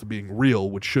 as opposed to being real,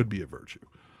 which should be a virtue.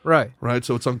 Right. Right.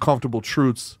 So it's uncomfortable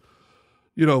truths.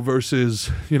 Versus,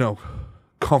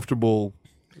 comfortable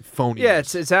phony. Yeah,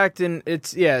 it's acting.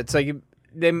 It's like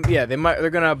they're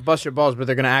gonna bust your balls, but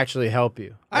they're gonna actually help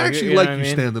you. I actually like you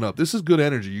standing up. This is good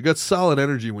energy. You got solid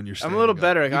energy when you're standing up. I'm a little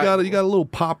better. You got a little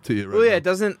pop to you. Right? Well, yeah,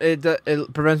 now.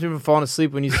 it prevents me from falling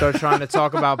asleep when you start trying to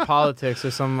talk about politics or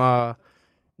some.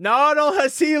 No, I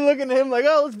see you looking at him like,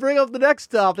 oh, let's bring up the next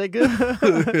topic.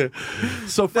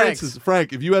 So,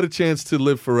 Frank, if you had a chance to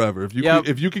live forever, if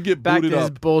you could get booted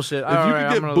up, bullshit. If you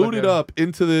could get booted up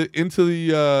into the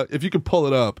if you could pull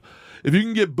it up, if you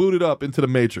can get booted up into the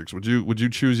Matrix, would you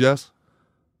choose yes?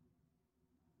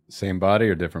 Same body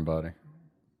or different body?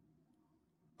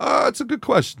 It's a good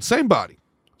question. Same body,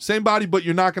 but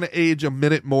you're not going to age a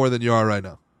minute more than you are right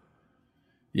now.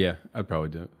 Yeah, I'd probably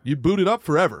do it. You boot it up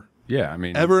forever. Yeah, I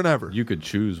mean, ever and ever. You could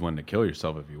choose when to kill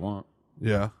yourself if you want.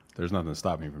 Yeah. There's nothing to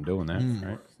stop me from doing that,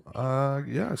 right?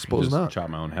 Yeah, I suppose Just not. chop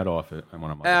my own head off it. And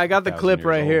when I'm like I got the 1,000 clip years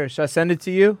right old. here. Should I send it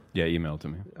to you? Yeah, email it to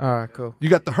me. All right, cool. You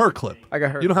got the her clip. I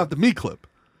got her. You don't have the me clip.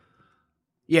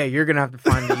 Yeah, you're gonna have to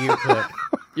find the U clip.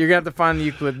 You're gonna have to find the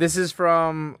U clip. This is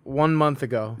from 1 month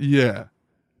ago. Yeah.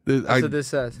 That's what this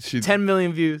says. 10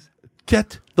 million views.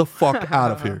 Get the fuck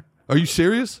out of here. Are you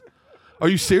serious? Are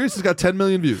you serious? It's got 10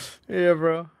 million views. Yeah,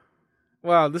 bro.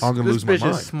 Wow, this I'm gonna lose my bitch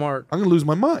mind. is smart. I'm gonna lose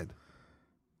my mind.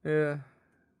 Yeah.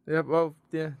 Yeah, well,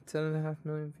 yeah, 10.5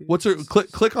 million views. What's her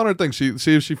click on her thing? See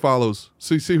if she follows.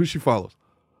 See who she follows.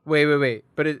 Wait.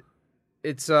 But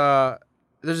it's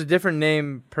there's a different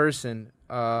name person.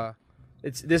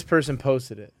 It's this person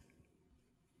posted it.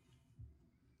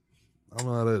 I don't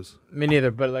know how that is. Me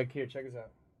neither, but like here, check this out.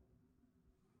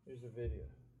 Here's the video.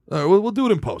 All right, we'll do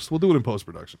it in post. We'll do it in post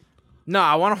production. No,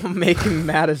 I want to make him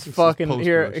mad as fucking.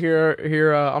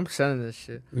 Here. I'm sending this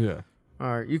shit. Yeah.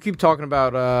 All right, you keep talking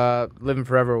about living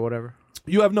forever or whatever.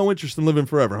 You have no interest in living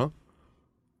forever, huh?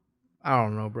 I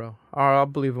don't know, bro. I'll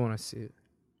believe it when I see it.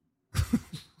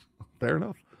 Fair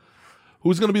enough.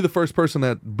 Who's going to be the first person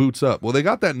that boots up? Well, they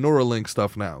got that Neuralink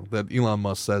stuff now that Elon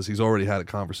Musk says he's already had a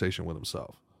conversation with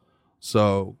himself.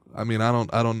 So, I mean, I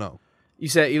don't know. You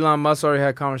said Elon Musk already had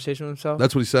a conversation with himself?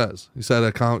 That's what he says. He said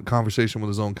a conversation with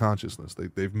his own consciousness.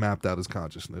 They've mapped out his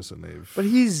consciousness and they've... But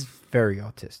he's very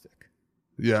autistic.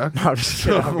 Yeah? No, I'm just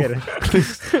kidding. I'm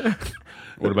kidding.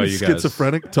 What about you guys?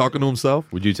 Schizophrenic, talking to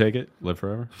himself? Would you take it? Live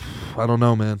forever? I don't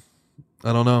know, man.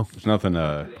 I don't know. There's nothing.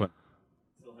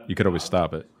 You could always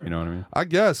stop it. You know what I mean? I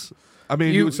guess. I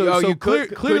mean,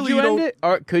 clearly you end don't... it?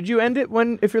 Or could you end it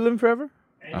if you're living forever?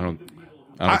 I don't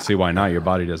see why not. Your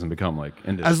body doesn't become like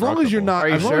indestructible. As long as you're not, Are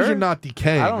you as long as sure? you're not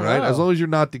decaying, I don't right? know. As long as you're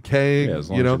not decaying, Yeah, as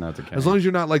long you as know, you're not decaying. as long as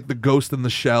you're not like the ghost in the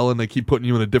shell, and they keep putting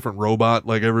you in a different robot,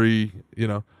 like every,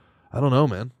 I don't know,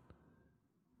 man.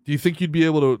 Do you think you'd be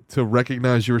able to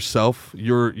recognize yourself,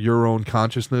 your own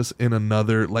consciousness in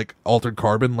another, like altered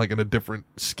carbon, like in a different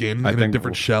skin, in a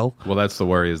different shell? Well, that's the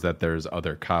worry, is that there's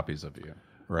other copies of you,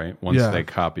 right? Once they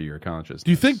copy your consciousness.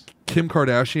 Do you think Kim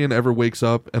Kardashian ever wakes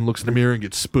up and looks in the mirror and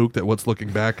gets spooked at what's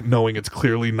looking back, knowing it's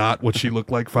clearly not what she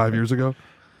looked like 5 years ago?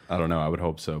 I don't know. I would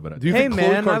hope so, but Do you think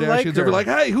man, Khloe I like Kardashian's her. ever like,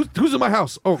 hey, who's in my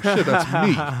house? Oh shit, that's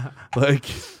me. Like,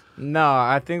 No,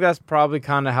 I think that's probably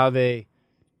kind of how they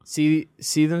see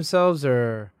themselves.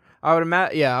 Or I would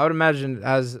imagine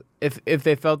as if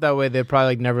they felt that way, they'd probably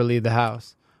like never leave the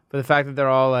house. But the fact that they're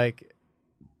all like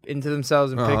into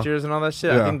themselves in pictures and all that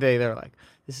shit, Yeah. I think they're like,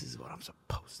 this is what I'm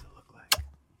supposed to look like.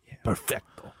 Yeah.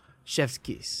 perfecto. Chef's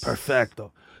kiss.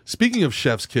 Perfecto. Speaking of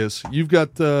chef's kiss, you've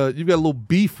got a little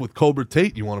beef with Cobra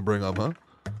Tate you want to bring up,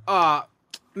 huh?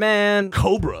 Man,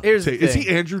 Cobra Here's the Tate. Is he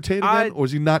thing. Andrew Tate again, or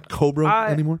is he not Cobra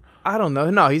anymore? I don't know.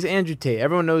 No, he's Andrew Tate.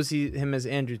 Everyone knows him as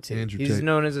Andrew Tate. Andrew He's Tate.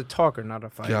 known as a talker, not a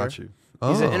fighter. Got you.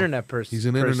 He's an internet person. He's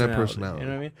an internet personality. You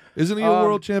know what I mean? Isn't he a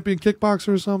world champion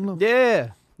kickboxer or something? Yeah.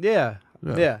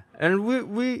 And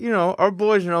we our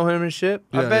boys know him and shit.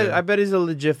 I bet he's a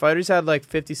legit fighter. He's had like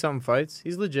 50-something fights.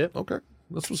 He's legit. Okay,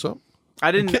 that's what's up.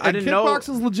 I didn't know.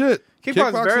 Kickboxing's legit.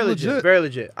 Kickboxing's very legit. Very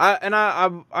legit.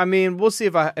 I mean, we'll see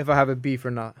if I have a beef or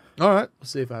not. All right. We'll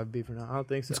see if I have beef or not. I don't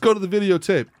think so. Let's go to the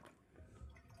videotape.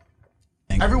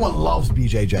 Everyone loves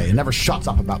BJJ and never shuts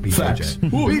up about BJJ.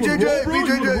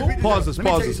 BJJ.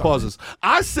 Pause this.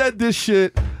 I said this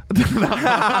shit. Bugatti.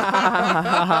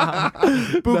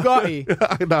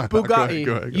 Bugatti.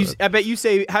 Go ahead. I bet you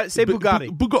say Bugatti.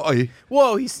 Bugatti.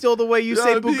 Whoa, he's still the way you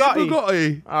say Bugatti.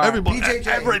 Bugatti. All right. Everybody.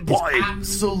 BJJ is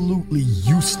absolutely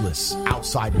useless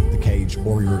outside of the cage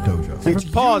or your dojo. It's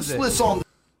Pause it. useless on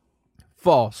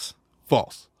False.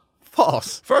 False.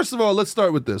 First of all, let's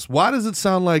start with this. Why does it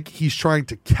sound like he's trying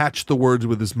to catch the words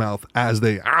with his mouth as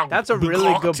they... That's a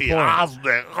really good point.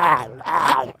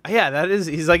 Yeah, that is.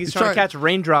 He's trying to catch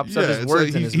raindrops of his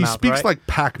words in his mouth. He speaks right? like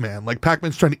Pac-Man. Like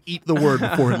Pac-Man's trying to eat the word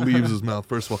before it leaves his mouth,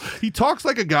 first of all. He talks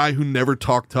like a guy who never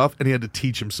talked tough, and he had to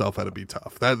teach himself how to be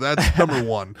tough. That's number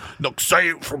one. No, say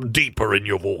it from deeper in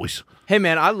your voice. Hey,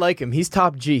 man, I like him. He's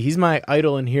top G. He's my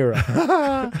idol and hero.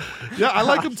 Yeah, I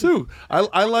like him too.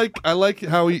 I like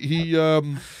how he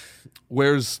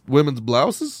wears women's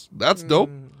blouses. That's dope.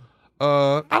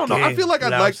 I don't know. I feel like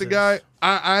I like the guy.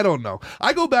 I don't know.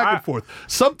 I go back and forth.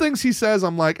 Some things he says,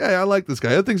 I'm like, hey, I like this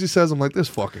guy. Other things he says, I'm like, this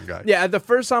fucking guy. Yeah, the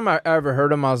first time I ever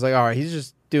heard him, I was like, all right, he's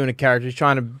just doing a character. He's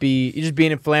trying to he's just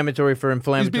being inflammatory for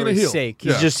inflammatory's sake.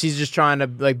 He's just trying to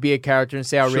like be a character and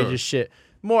say outrageous shit.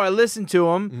 More I listen to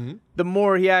him, the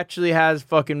more he actually has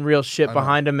fucking real shit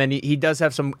behind him, and he does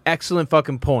have some excellent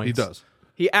fucking points. He does.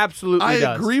 He absolutely does.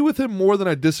 I agree with him more than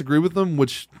I disagree with him,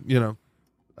 which, I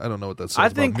don't know what that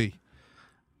says about me.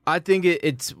 I think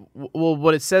it's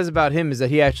what it says about him is that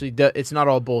he actually does. It's not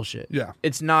all bullshit. Yeah,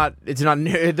 it's not.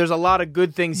 There's a lot of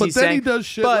good things he's saying. But then he does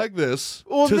shit like this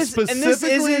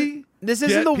specifically. This isn't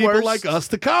get the people worst. like us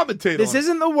to commentate. This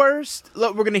isn't the worst.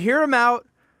 Look, we're gonna hear him out.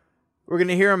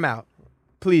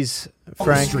 Please,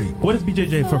 Frank. What is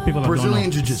BJJ for people that Brazilian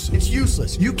don't know? Jiu-Jitsu. It's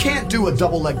useless. You can't do a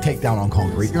double leg takedown on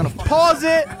concrete. You're gonna Pause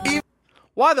it.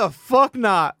 Why the fuck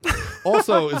not?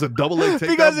 Also, is a double leg takedown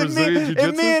Because Brazilian Jiu-Jitsu?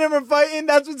 if me and him are fighting,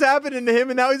 that's what's happening to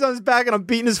him, and now he's on his back, and I'm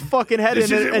beating his fucking head in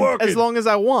as long as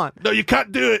I want. No, you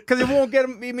can't do it. Because it won't get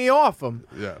me off him.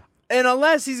 Yeah. And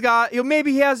unless he's got,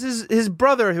 maybe he has his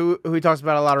brother who he talks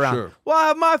about a lot around. Sure. Well, I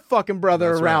have my fucking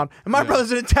brother around. Right. And my brother's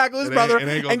going to tackle his brother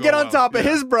and get on top of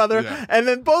his brother. Yeah. And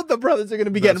then both the brothers are going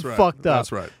to be getting fucked up.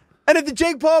 That's right. And if the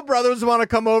Jake Paul brothers want to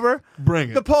come over, bring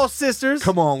it. The Paul sisters.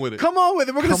 Come on with it. We're going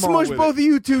to smush both of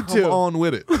you two, too. Come on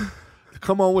with it.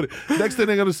 Come on with it. Next thing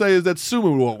they're going to say is that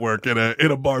sumo won't work in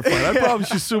a bar fight. I promise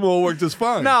you sumo will work just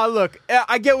fine. Nah, look,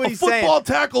 I get what he's saying. A football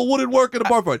tackle wouldn't work in a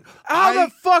bar fight. How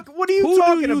the fuck? What are you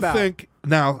talking about? Think?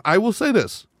 Now, I will say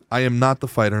this. I am not the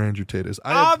fighter Andrew Tate is.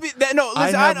 I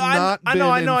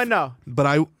know.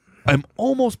 But I'm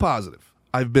almost positive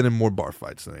I've been in more bar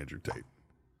fights than Andrew Tate.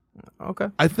 Okay.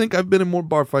 I think I've been in more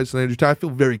bar fights than Andrew Tate. I feel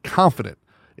very confident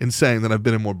in saying that I've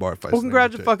been in more bar fights. Well,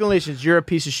 congratulations. You're a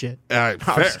piece of shit. I'm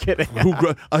just kidding.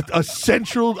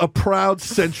 a proud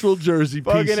Central Jersey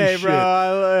piece of shit.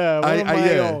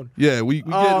 Bro.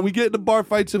 We get into bar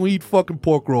fights and we eat fucking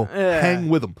pork roll. Yeah. Hang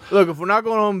with them. Look, if we're not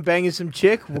going home banging some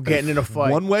chick, we're getting in a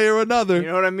fight. One way or another. You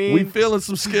know what I mean? We feeling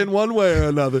some skin one way or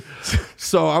another.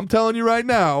 So I'm telling you right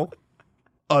now,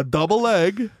 a double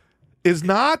leg is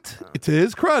not, to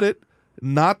his credit,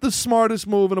 not the smartest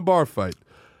move in a bar fight.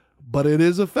 But it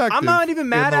is effective. I'm not even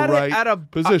mad at it at a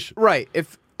position. Right.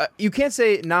 If you can't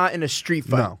say not in a street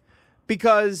fight. No.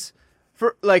 Because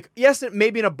yes,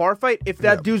 maybe in a bar fight, if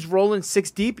that dude's rolling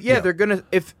 6 deep, they're gonna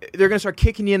start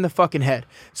kicking you in the fucking head.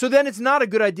 So then it's not a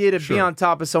good idea to be on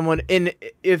top of someone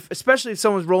especially if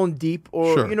someone's rolling deep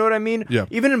or you know what I mean? Yeah.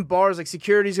 Even in bars, like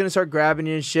security's gonna start grabbing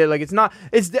you and shit. Like he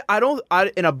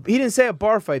didn't say a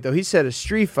bar fight though. He said a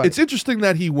street fight. It's interesting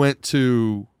that he went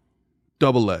to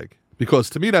double leg. Because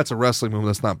to me, that's a wrestling move.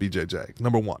 That's not BJJ.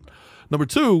 Number one. Number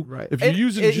two, if you're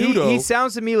using judo... He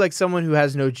sounds to me like someone who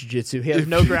has no jiu-jitsu. He has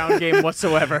no ground game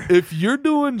whatsoever. If you're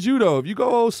doing judo, if you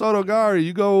go Sotogari,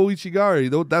 you go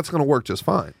Ichigari, that's going to work just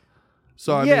fine.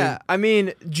 So I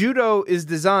mean, judo is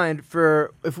designed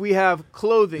for if we have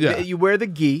clothing, you wear the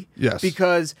gi. Yes.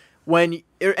 Because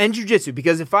and jiu-jitsu,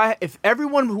 because if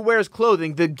everyone who wears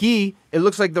clothing, the gi, it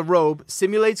looks like the robe,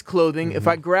 simulates clothing. Mm-hmm. If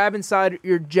I grab inside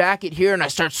your jacket here and I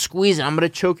start squeezing, I'm going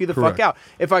to choke you the fuck out.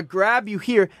 If I grab you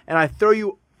here and I throw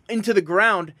you into the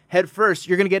ground head first,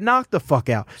 you're going to get knocked the fuck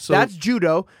out. So, that's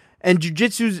judo. And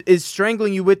jiu-jitsu is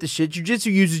strangling you with the shit. Jiu-jitsu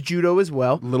uses judo as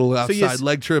well. Little outside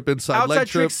leg trip, inside leg trip. Outside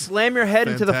trick, slam your head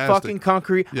into the fucking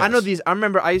concrete. Yes. I know these. I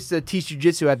remember I used to teach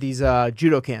jiu-jitsu at these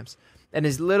judo camps. And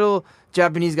these little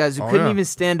Japanese guys who couldn't even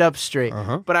stand up straight.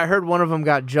 But I heard one of them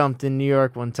got jumped in New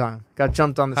York one time. Got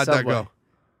jumped on the subway. How'd that go?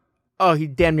 Oh, he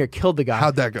damn near killed the guy.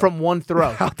 How'd that go? From one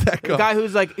throw. How'd that go? The guy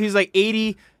who's like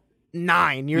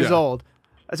 89 years old.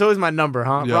 That's always my number,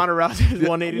 huh? Yeah. Ronda Rousey is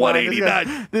 189.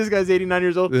 189. This guy's 89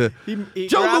 years old. Yeah. He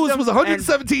Joe grabbed Louis him was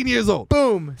 117 years old.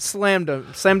 Boom! Slammed him.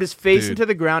 Slammed his face into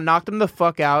the ground. Knocked him the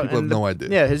fuck out. People have no idea.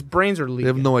 Yeah, his brains are leaking. They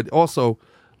have no idea. Also,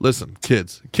 listen,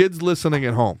 kids listening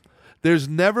at home. There's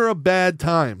never a bad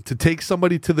time to take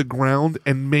somebody to the ground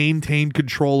and maintain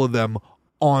control of them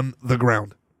on the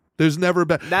ground. There's never a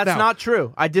bad... That's not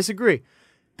true. I disagree.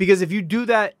 Because if you do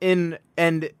that and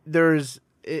there's...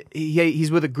 he's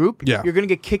with a group, you're going to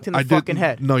get kicked in the fucking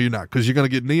head. No, you're not. Because you're going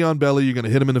to get knee on belly, you're going to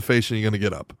hit him in the face, and you're going to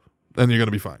get up. And you're going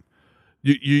to be fine.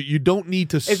 You don't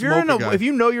need to smoke a guy. If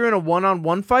you know you're in a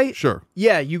one-on-one fight, sure.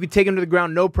 Yeah, you could take him to the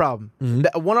ground, no problem. Mm-hmm.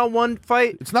 A one-on-one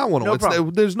fight, it's not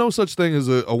one-on-one. There's no such thing as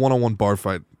a one-on-one bar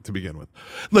fight to begin with.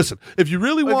 Listen, if you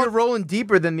really want... If you're rolling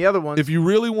deeper than the other ones... If you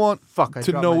really want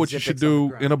to know what you should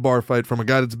do in a bar fight from a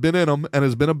guy that's been in them and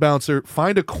has been a bouncer,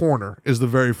 find a corner is the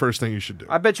very first thing you should do.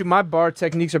 I bet you my bar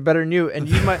techniques are better than you. And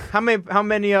you might... How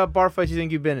many bar fights do you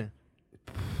think you've been in?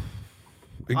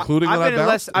 Including when I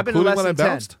bounced? I've been less than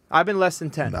 10. I've been less than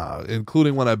 10. Nah,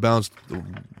 including when I bounced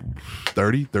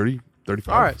 30, 35.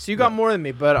 All right, so you got more than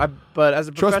me, but as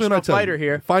a professional fighter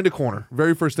here... Find a corner.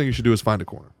 Very first thing you should do is find a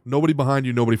corner. Nobody behind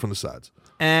you, nobody from the sides.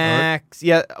 Right?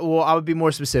 Yeah, well, I would be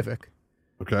more specific.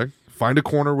 Okay. Find a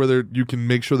corner where you can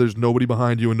make sure there's nobody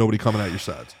behind you and nobody coming at your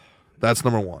sides. That's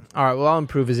number one. All right, well, I'll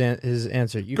improve his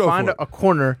answer. Find a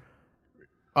corner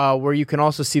where you can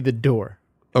also see the door.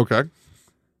 Okay.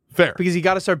 Fair. Because you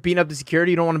got to start beating up the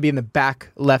security. You don't want to be in the back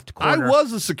left corner. I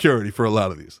was a security for a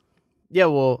lot of these. Yeah,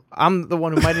 well, I'm the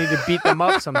one who might need to beat them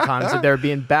up sometimes if they're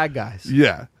being bad guys.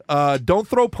 Yeah. Don't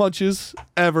throw punches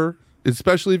ever,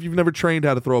 especially if you've never trained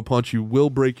how to throw a punch. You will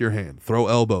break your hand. Throw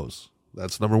elbows.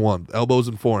 That's number one. Elbows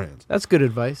and forehands. That's good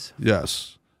advice.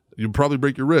 Yes. You'll probably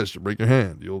break your wrist. You'll break your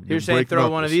hand. You'll saying break throw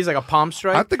knuckles. one of these, like a palm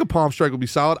strike? I think a palm strike would be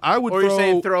solid. I would or throw... you're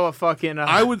saying throw a fucking...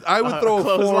 I would throw a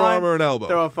forearm or an elbow.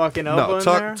 Throw a fucking elbow in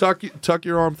there? Tuck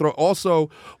your arm. Throw. Also,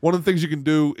 one of the things you can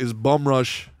do is bum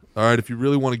rush. All right, if you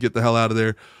really want to get the hell out of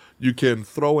there, you can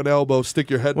throw an elbow, stick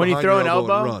your head when behind you throw your an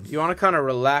elbow, elbow, and run. you want to kind of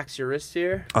relax your wrist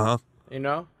here. Uh-huh. You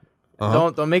know?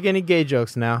 Don't make any gay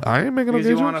jokes now. I ain't making no gay jokes. Because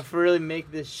you jokes. want to really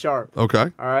make this sharp.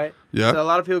 Okay. All right? Yeah. So a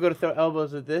lot of people go to throw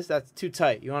elbows with this. That's too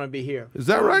tight. You want to be here. Is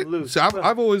that right? Loose. See,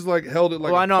 I've always held it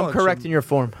like. Well, a I know punch I'm correcting your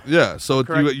form. Yeah. So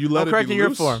you let I'm it correcting be your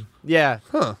loose? form. Yeah.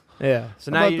 Huh. Yeah.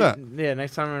 So How now about yeah.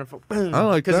 Next time we're gonna. I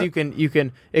like that. Because you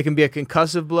can. It can be a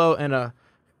concussive blow and a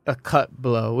cut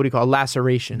blow. What do you call a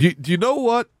laceration? Do you know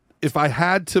what? If I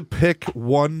had to pick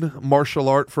one martial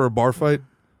art for a bar fight,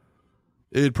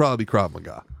 it'd probably be Krav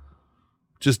Maga.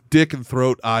 Just dick and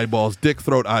throat eyeballs, dick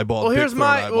throat eyeball. Well, dick, here's throat,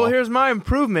 my eyeball. here's my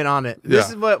improvement on it. This Yeah.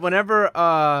 is what whenever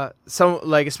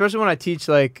especially when I teach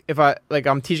if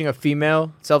I'm teaching a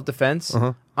female self defense,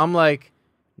 I'm like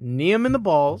knee 'em in the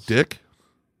balls. Dick.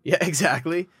 Yeah,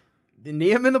 exactly.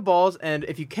 Knee 'em in the balls, and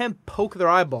if you can poke their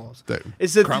eyeballs. Damn.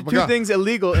 It's the Krav two Maga. things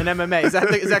illegal in MMA. Is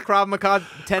that Krav Maga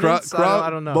tenets? I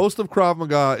don't know. Most of Krav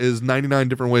Maga is 99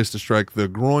 different ways to strike the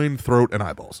groin, throat, and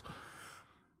eyeballs.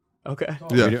 Okay.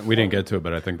 Yeah. We didn't get to it,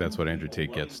 but I think that's what Andrew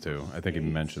Tate gets to. I think he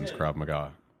mentions Krav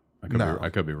Maga. I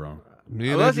could be wrong.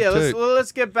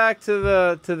 Let's get back to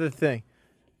the thing.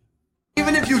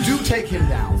 Even if you do take him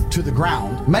down to the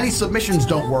ground, many submissions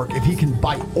don't work if he can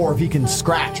bite or if he can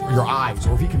scratch your eyes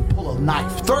or if he can pull a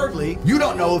knife. Thirdly, you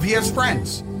don't know if he has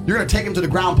friends. You're going to take him to the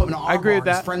ground, put him in an arm I agree with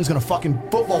bar, that. His friend's going to fucking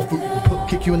football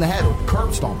kick you in the head or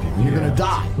curb stomp you, and you're going to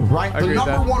die, right? The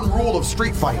number one rule of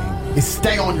street fighting is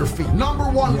stay on your feet. Number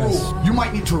one rule, you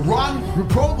might need to run. You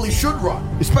probably should run.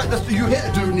 Especially you hit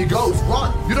a dude and he goes,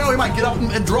 run. You don't know, he might get up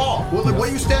and draw. Well, what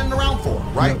are you standing around for,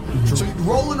 right? So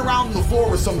rolling around on the floor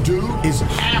with some dude is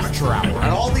amateur hour. And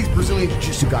all these Brazilian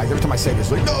jiu-jitsu guys, every time I say this,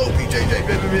 like, no, BJJ,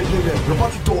 they're a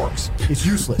bunch of dorks. It's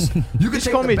useless. You could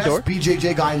take call the me a best dork.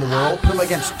 BJJ guy in the world, put him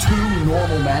against two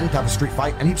normal men to have a street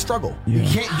fight, and he'd struggle. He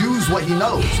can't use what he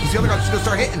knows because the other guy's just gonna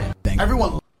start hitting it.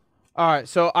 Everyone. All right,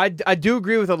 so I do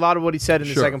agree with a lot of what he said in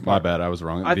the second My part. bad, I was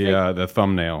wrong. I The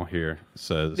thumbnaire here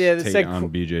says Tate on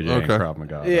BJJ and Krav Maga. That's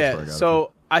where I Yeah, got it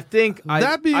so I think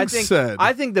That being said-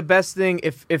 I think the best thing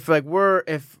if we're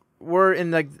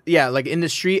in in the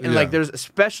street and Yeah. there's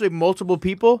especially multiple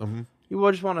people, you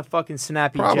just want to fucking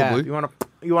snappy Probably. jab.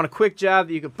 You want a quick jab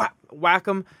that you can whack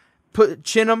them,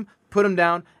 chin them, put them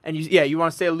down, and you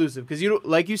want to stay elusive because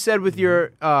like you said with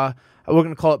your we're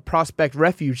gonna call it prospect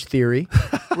refuge theory,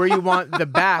 where you want the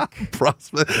back.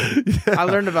 Prospect. Yeah. I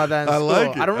learned about that in school.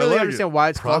 like it. I don't really like understand it. why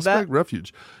it's called Prospect that.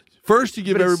 refuge. First, you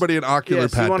give But it's- everybody an ocular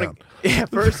so you pat wanna- down. Yeah,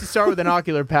 first you start with an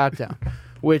ocular pat down,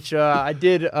 which I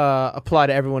did apply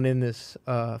to everyone in this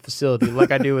facility,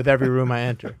 like I do with every room I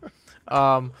enter.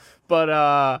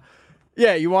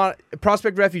 You want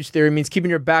prospect refuge theory means keeping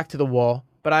your back to the wall,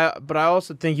 but I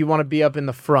also think you want to be up in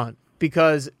the front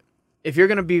because if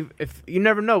you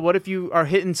never know, what if you are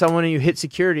hitting someone and you hit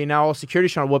security and now all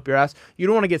security's trying to whoop your ass? You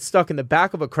don't want to get stuck in the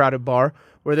back of a crowded bar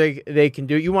where they can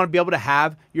do it. You want to be able to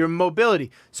have your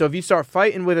mobility. So if you start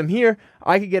fighting with them here,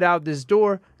 I could get out this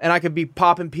door and I could be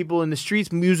popping people in the streets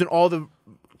using all the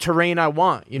terrain I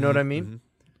want. You know what I mean?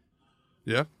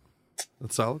 Yeah,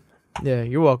 that's solid. Yeah,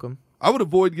 you're welcome. I would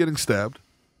avoid getting stabbed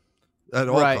at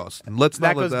all Right. costs. And let's That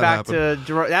not let goes that back happen.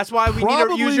 to that's why we need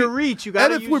to use your reach. You got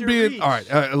to And use if we're your being reach. all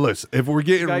right, listen. If we're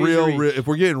getting gotta use your real, reach. if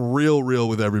we're getting real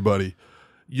with everybody,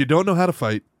 you don't know how to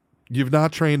fight. You've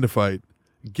not trained to fight.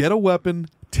 Get a weapon,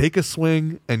 take a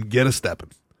swing, and get a stepping.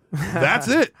 That's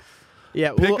it.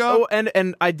 Yeah, Pick up-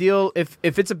 and ideal if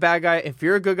it's a bad guy, if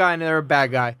you're a good guy and they're a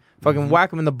bad guy, fucking whack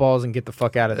them in the balls and get the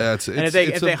fuck out of there. Yeah, it's if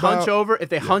they hunch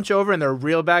about- hunch over and they're a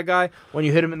real bad guy, when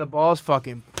you hit them in the balls,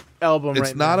 fucking elbow them right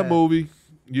It's in not the a head. movie.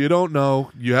 You don't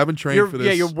know. You haven't trained You're, for this.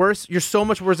 yeah, you're worse. You're so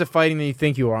much worse at fighting than you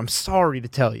think you are. I'm sorry to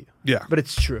tell you. Yeah. but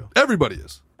it's true. Everybody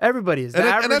is. Everybody is. And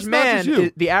that's not just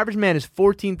you. The average man is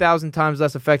 14,000 times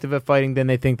less effective at fighting than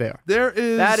they think they are.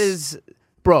 That is.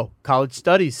 Bro, college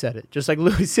studies said it. Just like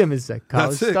Louis Simmons said. College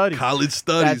That's it. studies. College That's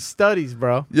studies. studies,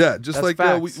 bro. Yeah, just That's like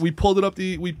facts. we pulled it up.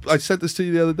 I sent this to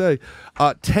you the other day.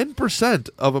 10%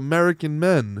 of American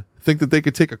men think that they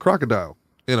could take a crocodile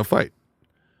in a fight.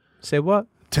 Say what?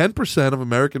 10% of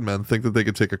American men think that they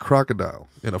could take a crocodile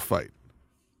in a fight.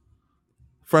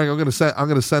 Frank, I'm gonna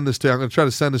send this to you. I'm gonna try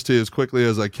to send this to you as quickly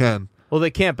as I can. Well,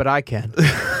 they can't, but I can.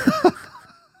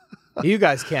 You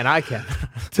guys can. I can.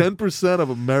 10% of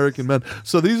American men.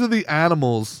 So these are the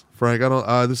animals, Frank. I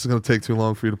don't. This is gonna take too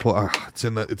long for you to pull. It's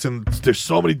in. There's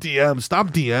so many DMs.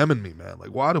 Stop DMing me, man. Like,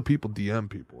 why do people DM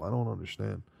people? I don't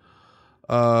understand.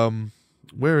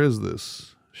 Where is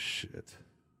this? Shit.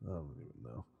 I don't even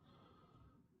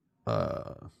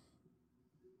know.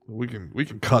 We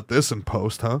can cut this in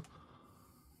post, huh?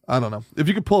 I don't know. If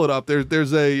you could pull it up,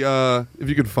 there's a if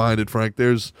you could find it, Frank. There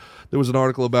was an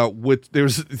article about they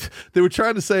were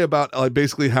trying to say about like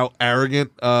basically how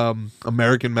arrogant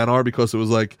American men are, because it was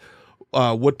like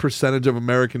what percentage of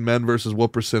American men versus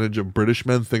what percentage of British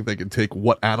men think they can take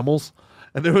what animals.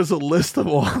 And there was a list of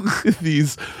all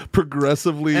these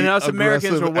progressively and us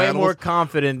Americans were way animals. More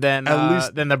confident than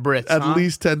the Brits. At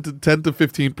least 10 to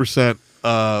 15%.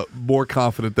 More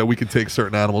confident that we can take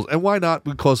certain animals. And why not?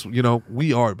 Because,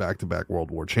 we are back-to-back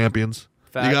World War champions.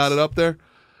 Facts. You got it up there?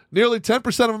 Nearly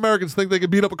 10% of Americans think they can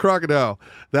beat up a crocodile.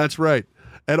 That's right.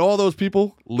 And all those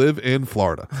people live in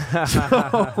Florida.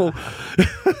 So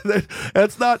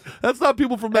that's not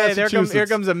people from Massachusetts. Here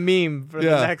comes a meme for the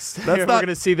next we're going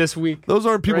to see this week. Those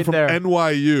aren't people from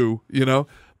NYU,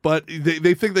 but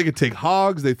they think they can take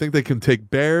hogs. They think they can take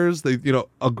bears. They,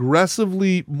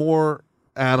 aggressively more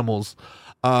animals.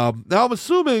 Now I'm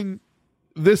assuming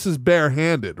this is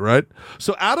barehanded, right?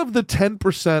 So out of the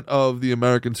 10% of the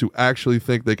Americans who actually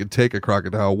think they could take a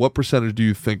crocodile, what percentage do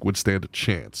you think would stand a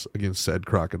chance against said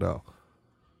crocodile?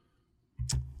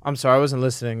 I'm sorry, I wasn't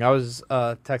listening. I was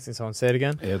texting someone. Say it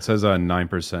again. Yeah, it says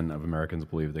 9% of Americans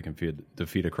believe they can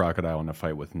defeat a crocodile in a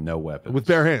fight with no weapons. With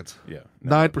bare hands? Yeah.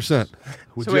 9%.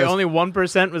 So wait, only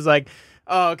 1% was like,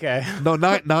 oh, okay. No,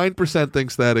 9%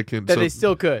 thinks that it can. That they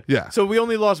still could. Yeah. So we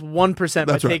only lost 1%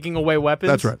 by taking away weapons?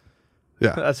 That's right.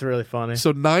 Yeah. That's really funny.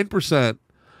 So 9%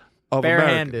 of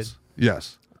barehanded. Americans.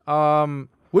 Yes.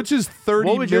 Which is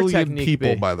 30 million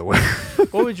people, by the way.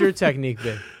 What would your technique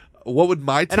be? What would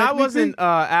my technique be? And I wasn't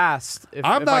asked if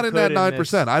I'm not in that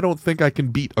 9%. In I don't think I can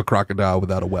beat a crocodile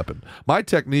without a weapon. My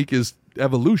technique is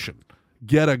evolution.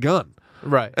 Get a gun.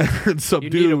 Right. And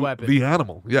subdue the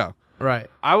animal. Yeah. Right.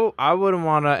 I wouldn't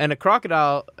want to. And a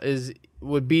crocodile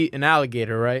would beat an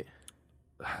alligator, right?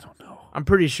 I don't know. I'm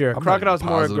pretty sure. Crocodile's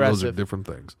more aggressive. Those are different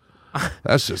things.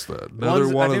 That's just another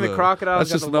one. I think the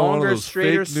crocodile's got the longer,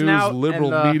 straighter snout,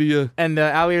 liberal media, and the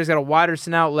alligator's got a wider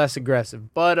snout, less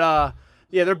aggressive. But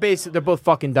yeah, they're both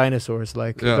fucking dinosaurs.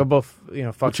 Like they're both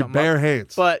fuck something bare up.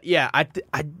 hands. But yeah,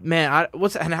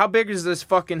 and how big is this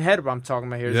fucking head I'm talking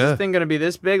about here? Is this thing gonna be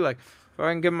this big? Like if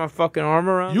I can get my fucking arm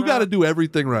around, you got to do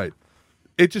everything right.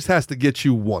 It just has to get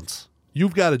you once.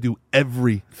 You've got to do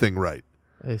everything right.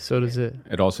 Hey, so does it.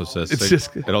 It also says. It's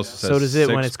just. It also says. So does it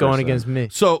when it's going against me.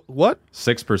 So what?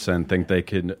 6% think they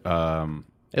could.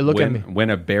 Hey, look at me.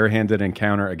 Win a barehanded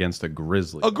encounter against a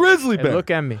grizzly. A grizzly bear. Hey, look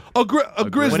at me. A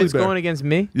grizzly bear. When it's going against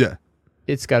me,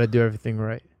 it's got to do everything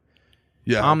right.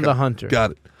 Yeah, I'm the hunter.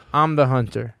 Got it. I'm the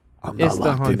hunter. I'm not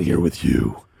locked in here with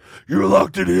you. You're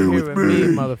locked in here with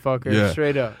me, motherfucker. Yeah.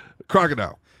 Straight up.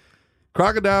 Crocodile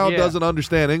doesn't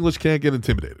understand English, can't get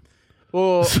intimidated.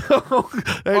 Well,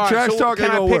 trash talk can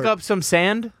ain't gonna I pick work. up some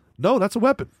sand? No, that's a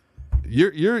weapon.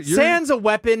 You're Sand's a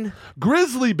weapon.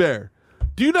 Grizzly bear.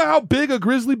 Do you know how big a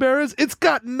grizzly bear is? It's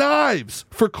got knives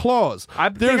for claws. I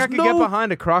think I could get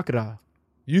behind a crocodile.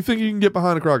 You think you can get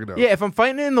behind a crocodile? Yeah, if I'm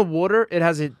fighting it in the water, it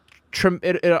has a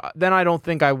then I don't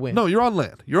think I win. No, you're on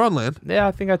land. You're on land. Yeah,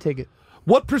 I think I take it.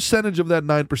 What percentage of that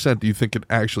 9% do you think can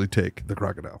actually take the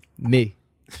crocodile? Me.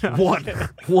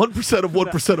 1% of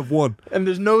 1% of 1. And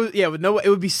there's it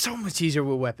would be so much easier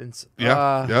with weapons.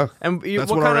 Yeah. And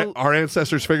that's what our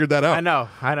ancestors figured that out. I know.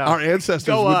 Our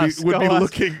ancestors would be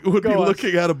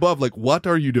looking at above, like, what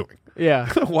are you doing? Yeah.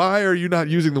 Why are you not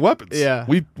using the weapons? Yeah.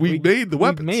 We made the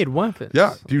weapons. We made weapons.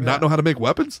 Yeah. Do you not know how to make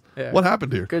weapons? Yeah. What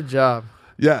happened here? Good job.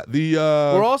 Yeah.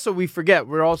 We forget.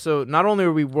 We're also not only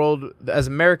are we as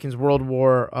Americans World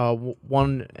War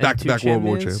One and back-to-back Two World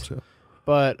War champs. Yeah.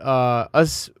 But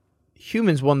us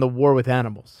humans won the war with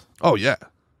animals. Oh yeah.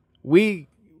 We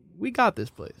got this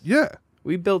place. Yeah.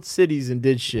 We built cities and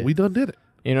did shit. We done did it.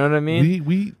 You know what I mean?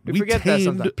 We forget that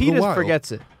sometimes. Peter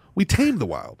forgets it. We tamed the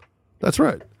wild. That's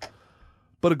right.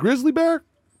 But a grizzly bear,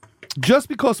 just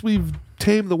because we've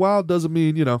tamed the wild doesn't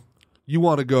mean, you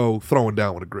want to go throwing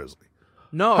down with a grizzly.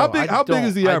 No. How big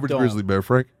is the average grizzly bear,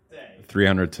 Frank?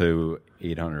 300 to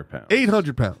 800 pounds.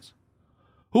 800 pounds.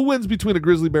 Who wins between a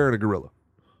grizzly bear and a gorilla?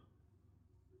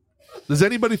 Does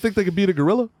anybody think they could beat a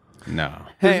gorilla? No.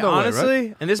 Hey, no honestly, way,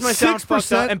 right? And this might sound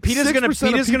fucked up, and Peter's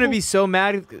gonna be so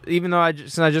mad, even though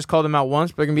since I just called him out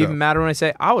once, but gonna be even madder when I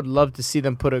say I would love to see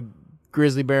them put a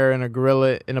grizzly bear and a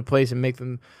gorilla in a place and make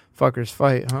them fuckers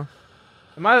fight, huh?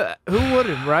 Who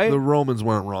wouldn't, right? The Romans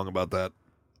weren't wrong about that.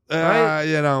 Right?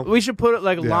 You know, we should put it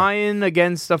like lion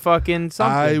against a fucking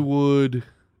something. I would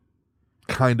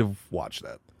kind of watch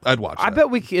that. I'd watch that. I bet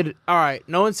we could. All right,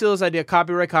 no one steals this idea.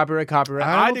 Copyright.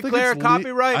 I declare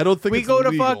copyright. I don't think we go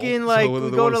to fucking like so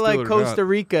we go to like Costa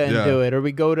Rica and do it, or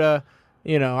we go to,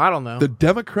 I don't know. The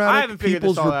Democratic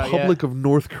People's Republic of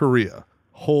North Korea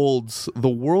holds the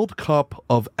World Cup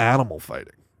of animal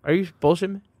fighting. Are you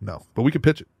bullshitting me? No, but we could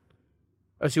pitch it.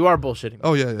 Oh, so you are bullshitting me.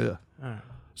 Oh yeah. All right.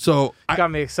 So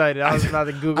got me excited. I was about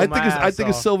to Google. I think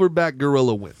a silverback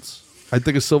gorilla wins.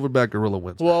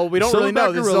 Well, we don't really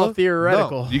know. This is all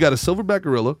theoretical. No, you got a silverback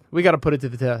gorilla. We got to put it to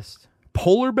the test.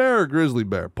 Polar bear or grizzly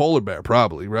bear? Polar bear,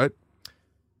 probably, right?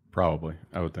 Probably.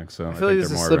 I would think so. I feel like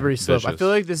this is a slippery slope. I feel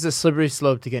like this is a slippery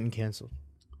slope to getting canceled.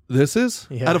 This is?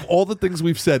 Yeah. Out of all the things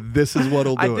we've said, this is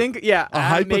what'll do I think, yeah.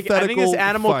 I think it's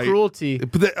animal fight. cruelty.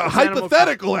 A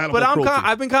hypothetical animal cruelty. But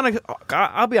I've been kind of,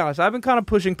 I'll be honest, I've been kind of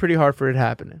pushing pretty hard for it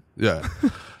happening. Yeah.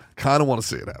 Kind of want to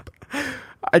see it happen.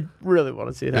 I really want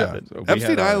to see it happen. So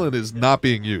Epstein Island is not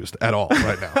being used at all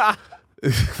right now.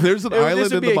 There's an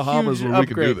island in the Bahamas where we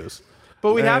can do this.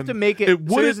 But we'd have to make it. It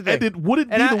wouldn't be the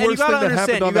worst thing that happened on that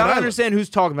island. You got to understand who's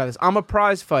talking about this. I'm a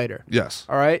prize fighter. Yes.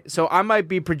 All right? So I might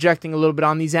be projecting a little bit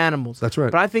on these animals. That's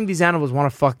right. But I think these animals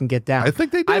want to fucking get down. I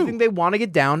think they do. I think they want to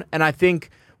get down, and I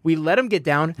think we let them get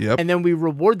down, and then we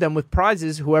reward them with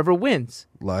prizes whoever wins.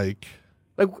 Like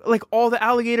all the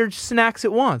alligator snacks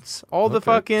it wants. All the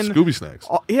fucking Scooby snacks.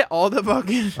 All the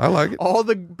fucking I like it. All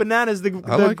the bananas, the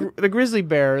grizzly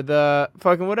bear, the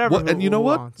fucking whatever. And you know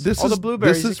what? Wants. This all is the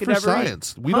blueberries. This is for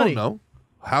science. We don't know.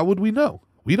 How would we know?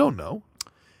 We don't know.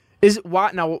 Is it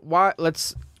why now? Why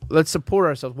let's support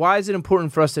ourselves. Why is it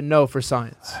important for us to know for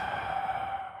science?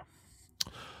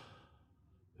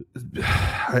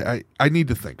 I need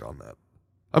to think on that.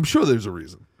 I'm sure there's a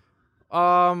reason.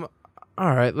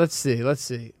 All right, let's see.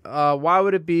 Why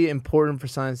would it be important for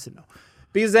science to know?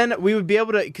 Because then we would be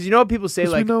able to. Because you know what people say,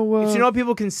 like, you know what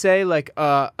people can say, like,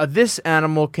 this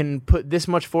animal can put this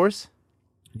much force.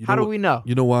 How do we know?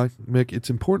 You know why, Mick? It's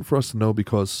important for us to know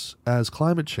because as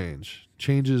climate change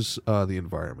changes the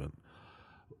environment,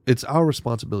 it's our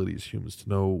responsibility as humans to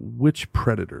know which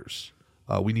predators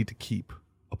we need to keep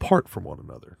apart from one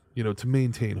another. To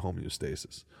maintain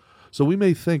homeostasis. So we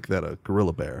may think that a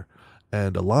gorilla bear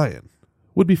and a lion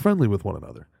would be friendly with one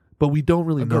another, but we don't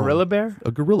really know. A gorilla bear?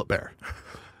 A gorilla bear.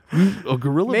 A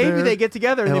gorilla bear. Maybe they get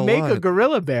together and they make a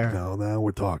gorilla bear. No, now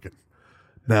we're talking.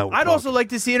 I'd also like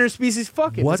to see interspecies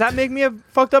fucking. Does that make me a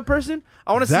fucked up person?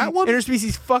 I want to see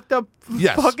interspecies fucked up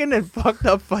fucking and fucked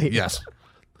up fighting. Yes.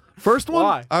 First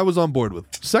one, I was on board with.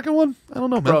 Second one, I don't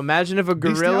know, man. Bro, imagine if a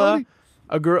gorilla...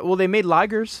 Well, they made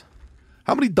ligers.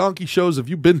 How many donkey shows have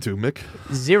you been to, Mick?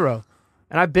 0.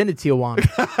 And I've been to Tijuana.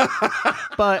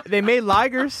 But they made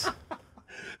ligers.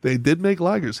 They did make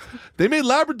ligers. They made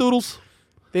labradoodles.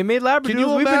 Can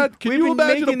you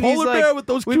imagine a polar bear with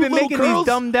those cute little curls? We've been making these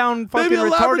dumbed down fucking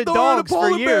retarded dogs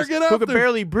for years who could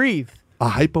barely breathe. A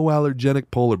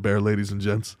hypoallergenic polar bear, ladies and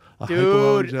gents.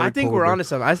 Dude, I think we're onto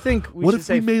something. I think what if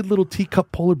we made little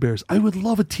teacup polar bears? I would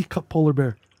love a teacup polar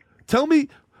bear. Tell me,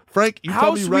 Frank,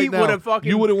 tell me right now,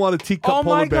 you wouldn't want a teacup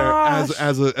polar bear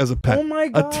as a pet. Oh my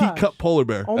god, a teacup polar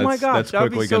bear. Oh my god, that's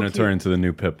quickly going to turn into the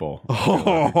new pit bull.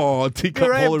 Oh, a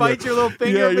teacup polar bear. Bite your little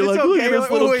finger. Yeah, you're like, look at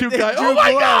this little cute guy. Oh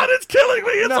my god, it's killing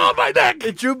me. It's on my neck.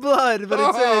 It drew blood, but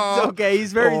it's okay.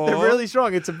 They're really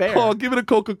strong. It's a bear. Oh, give it a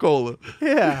Coca-Cola.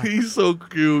 Yeah, he's so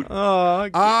cute. Oh,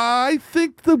 I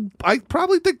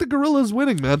probably think the gorilla's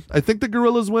winning, man. I think the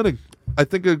gorilla's winning. I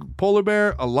think a polar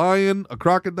bear, a lion, a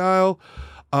crocodile.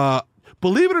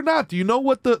 Believe it or not, do you know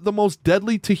what the most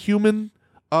deadly to human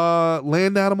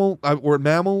land animal or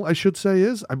mammal, I should say,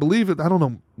 is? I believe it. I don't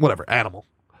know. Whatever. Animal.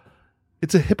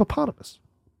 It's a hippopotamus.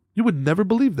 You would never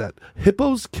believe that.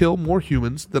 Hippos kill more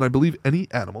humans than I believe any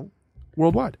animal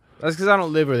worldwide. That's because I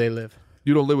don't live where they live.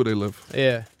 You don't live where they live?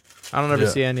 Yeah. I don't ever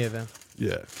see any of them.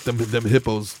 Yeah. Them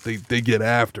hippos, they get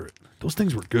after it. Those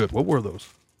things were good. What were those?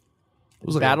 It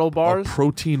was like Battle bars? A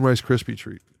protein Rice Krispie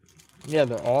treat. Yeah,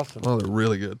 they're awesome. Oh, they're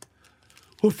really good.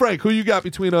 Well, Frank, who you got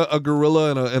between a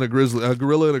gorilla and a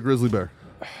grizzly bear?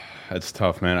 That's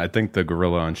tough, man. I think the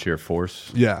gorilla on sheer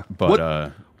force. Yeah, but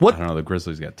I don't know. The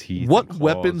grizzly's got teeth. What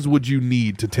weapons would you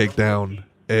need to take down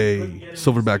a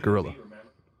silverback gorilla?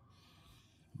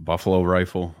 Buffalo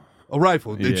rifle. A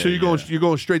rifle. Yeah, so you're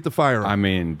going straight to firearm. I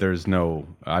mean,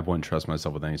 I wouldn't trust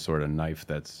myself with any sort of knife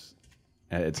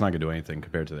it's not going to do anything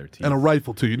compared to their teeth. And a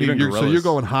rifle too. So you're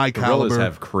going high caliber. Gorillas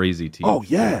have crazy teeth. Oh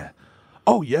yeah.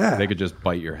 They could just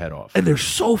bite your head off. And they're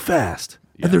so fast.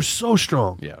 Yeah. And they're so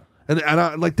strong. Yeah. and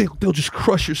I, like they'll just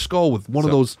crush your skull with one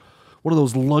of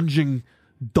those lunging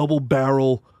double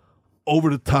barrel over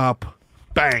the top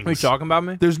bangs. Are you talking about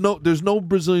me? There's no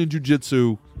Brazilian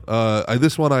jiu-jitsu.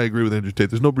 This one I agree with Andrew Tate.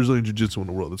 There's no Brazilian jiu-jitsu in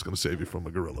the world that's going to save you from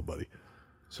a gorilla, buddy.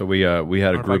 So we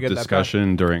had a group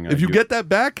discussion during. If you get that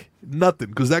back, nothing,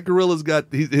 because that gorilla's got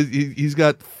he's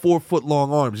got 4 foot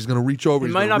long arms. He's going to reach over. He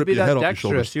He's might gonna not rip be your that head off your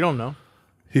shoulders. dexterous. You don't know.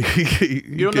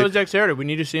 You don't know his dexterity. We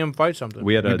need to see him fight something.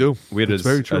 We had We a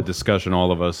very true. discussion,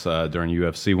 all of us, during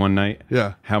UFC one night.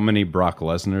 Yeah. How many Brock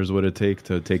Lesnar's would it take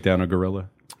to take down a gorilla?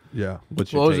 Yeah.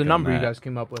 What's your What was take the on number you that? guys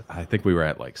came up with? I think we were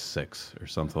at like 6 or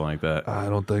something like that. I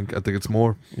think it's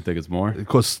more. You think it's more?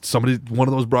 Because one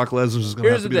of those Brock Lesnar's is going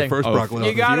to have Here's to the be the thing. first Oh, Brock you Lesnar.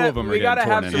 You gotta, of them are we gotta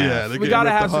getting have torn some. in half. Yeah, they're we getting gotta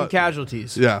ripped have some apart.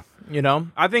 casualties. Yeah. You know,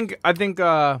 I think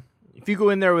if you go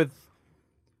in there with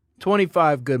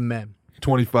 25 good men,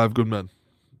 25 good men.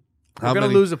 we're gonna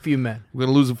lose a few men. We're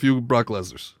going to lose a few Brock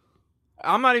Lesnar's.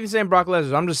 I'm not even saying Brock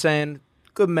Lesnar. I'm just saying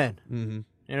good men. Mm-hmm.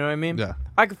 You know what I mean? Yeah.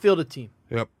 I can field a team.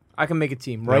 Yep. I can make a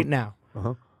team right now.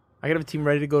 Uh-huh. I can have a team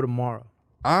ready to go tomorrow.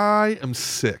 I am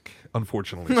sick,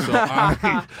 unfortunately, so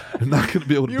I am not going to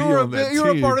be able to be on that team. You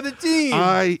were a part of the team.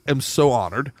 I am so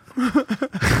honored.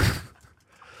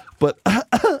 But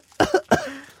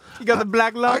You got the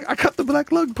black lung. I got the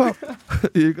black lung pop.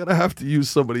 You're going to have to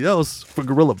use somebody else for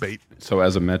gorilla bait. So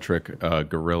as a metric,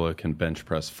 gorilla can bench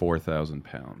press 4,000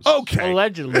 pounds. Okay.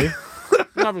 Allegedly.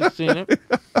 Never seen it.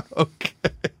 Okay.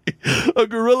 A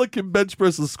gorilla can bench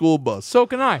press a school bus. So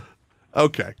can I.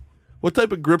 Okay. What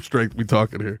type of grip strength we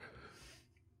talking here?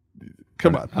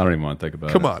 Come on. I don't even want to think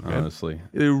about Come it, on, man. honestly.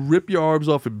 They rip your arms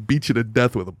off and beat you to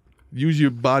death with them. Use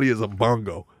your body as a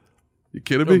bongo. You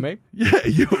kidding Who, me? me? Yeah,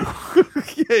 you.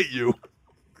 Yeah, you.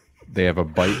 They have a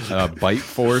bite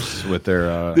force with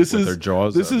their This with is their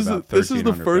jaws. This of is about this is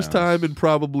the 1,300 first pounds. time in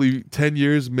probably 10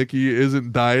 years Mickey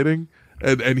isn't dieting,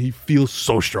 and he feels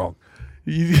so strong.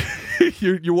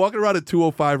 You're walking around at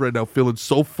 205 right now, feeling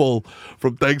so full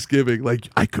from Thanksgiving, like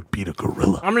I could beat a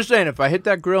gorilla. I'm just saying, if I hit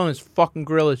that grill in his fucking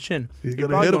gorilla's chin, he's gonna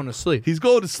probably hit him. going to sleep. He's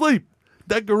going to sleep.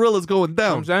 That gorilla's going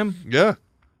down. You know what I'm saying? Yeah.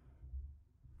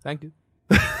 Thank you.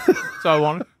 That's all I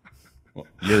wanted.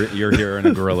 You're here and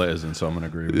a gorilla isn't, so I'm going to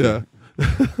agree with Yeah. you.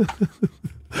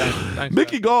 Thanks,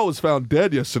 Mickey Gall was found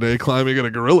dead yesterday climbing in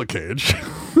a gorilla cage.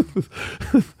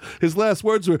 His last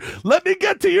words were, "Let me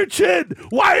get to your chin.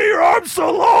 Why are your arms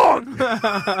so long?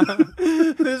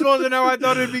 This wasn't how I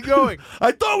thought it'd be going.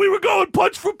 I thought we were going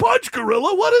punch for punch,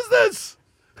 gorilla. What is this?"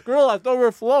 Gorilla, I thought we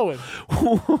were flowing.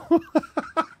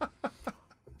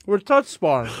 We're touch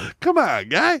sparring. Come on,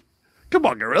 guy. Come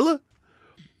on, gorilla.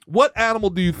 What animal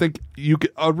do you think you can,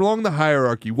 along the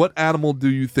hierarchy, what animal do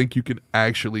you think you can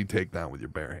actually take down with your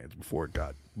bare hands before it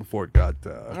got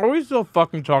Are we still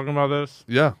fucking talking about this?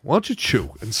 yeah, why don't you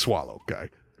chew and swallow, guy?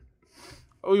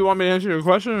 Oh, you want me to answer your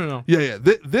question or no? Yeah.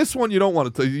 This one you don't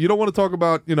want to. You don't want to talk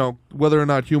about, whether or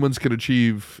not humans can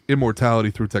achieve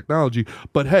immortality through technology.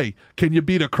 But hey, can you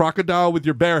beat a crocodile with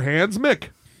your bare hands, Mick?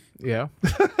 Yeah.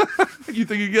 You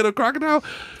think you can get a crocodile?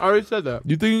 I already said that.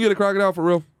 You think you can get a crocodile for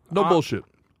real? No bullshit.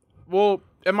 Well,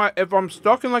 if I'm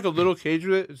stuck in like a little cage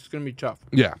with it, it's gonna be tough.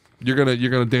 Yeah, you're gonna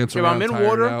dance If around. I'm in tire it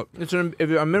water, out. if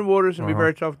I'm in water, it's gonna be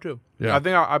very tough too. Yeah. I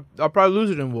think I'll probably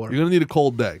lose it in water. You're gonna need a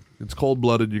cold day. It's cold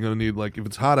blooded. You're gonna need, like, if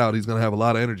it's hot out, he's gonna have a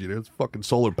lot of energy. There's fucking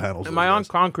solar panels. Am I on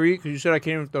concrete? Because you said I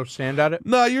can't even throw sand at it.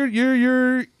 No,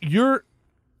 you're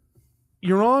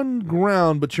on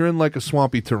ground, but you're in like a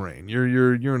swampy terrain.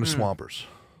 You're in the swampers.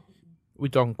 We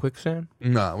talking quicksand?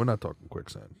 Nah, we're not talking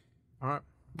quicksand. All right.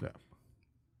 Yeah.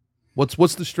 What's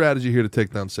the strategy here to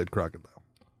take down said crocodile?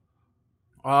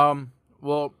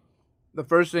 Well, the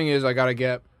first thing is I gotta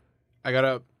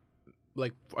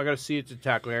see its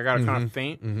attack. Like I gotta kind of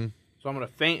feint. Mm-hmm. So I'm gonna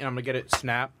feint and I'm gonna get it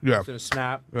snap. Yeah. It's gonna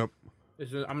snap. Yep.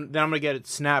 Then I'm gonna get it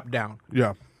snapped down.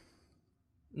 Yeah.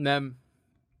 And then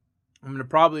I'm gonna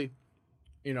probably,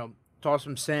 toss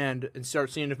some sand and start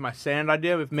seeing if my sand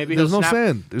idea, if maybe There's he'll no snap.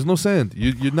 sand. There's no sand.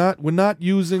 We're not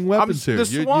using weapons here. the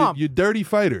swamp. You're dirty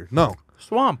fighter. No.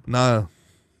 Swamp. Nah.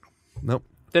 Nope.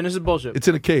 Then this is bullshit. It's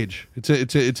in a cage.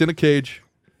 It's in a cage.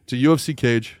 It's a UFC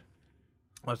cage.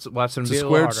 That's It's a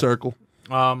squared circle.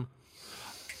 I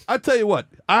tell you what,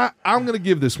 I'm going to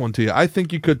give this one to you. I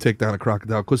think you could take down a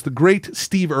crocodile because the great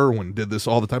Steve Irwin did this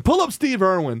all the time. Pull up Steve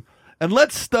Irwin and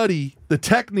let's study the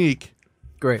technique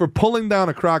Great. for pulling down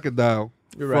a crocodile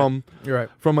You're right.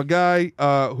 from a guy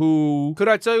who... Could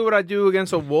I tell you what I do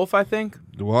against a wolf, I think?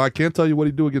 Well, I can't tell you what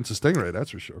he'd do against a stingray,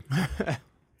 that's for sure.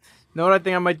 Know what I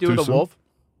think I might do Too with a soon? wolf?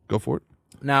 Go for it.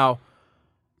 Now,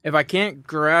 if I can't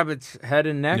grab its head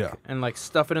and neck Yeah. and like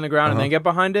stuff it in the ground and then get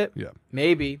behind it, Yeah.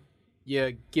 maybe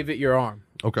you give it your arm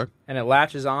Okay. and it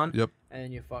latches on. Yep.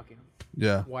 and you fucking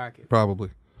whack it. Probably.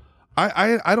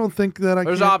 I don't think that I.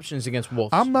 There's options against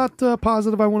wolves. I'm not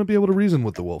positive I want to be able to reason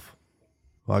with the wolf.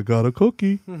 I got a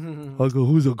cookie. I go,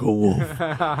 who's a good wolf?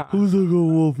 Who's a good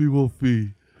wolfy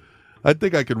wolfy? I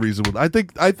think I could reason with. I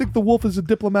think the wolf is a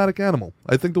diplomatic animal.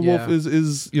 I think the wolf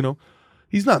is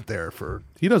he's not there for.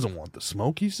 He doesn't want the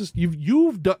smoke. He's just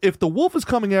you've done. If the wolf is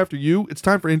coming after you, it's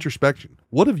time for introspection.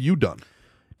 What have you done?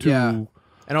 And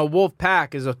a wolf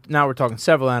pack is now we're talking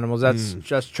several animals. That's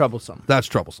just troublesome. That's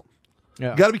troublesome.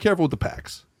 Yeah. You got to be careful with the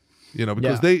packs.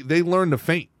 Because they learn to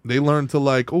feint. They learn to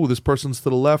this person's to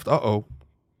the left.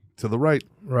 To the right.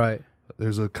 Right.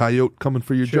 There's a coyote coming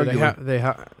for your jugular. They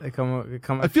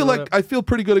come. I feel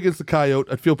pretty good against the coyote.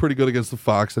 I feel pretty good against the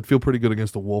fox. I'd feel pretty good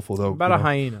against the wolf, although about a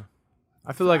hyena.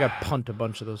 I feel like I punt a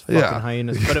bunch of those fucking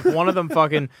hyenas. But if one of them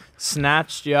fucking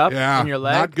snatched you up in your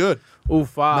leg, not good.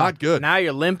 Oof, not good. Now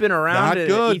you're limping around. Not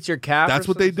good. It eats your calf. That's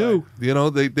what they do.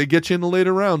 They get you in the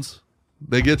later rounds.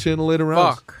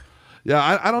 Fuck.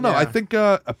 Yeah, I don't know. Yeah. I think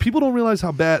people don't realize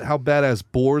how badass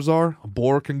boars are. A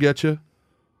boar can get you.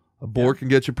 A boar can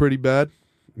get you pretty bad.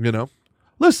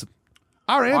 Listen,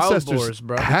 our ancestors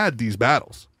had these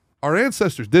battles. Our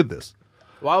ancestors did this.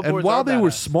 Wild boars while they were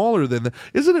badass. smaller than,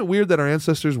 isn't it weird that our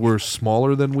ancestors were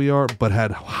smaller than we are, but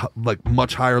had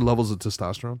much higher levels of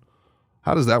testosterone?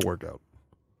 How does that work out?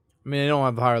 I mean, they don't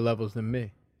have higher levels than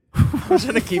me. I'm just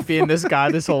gonna keep being this guy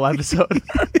this whole episode.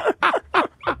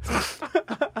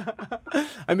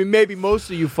 I mean, maybe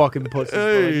most of you fucking pussies,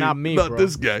 but not me, not bro.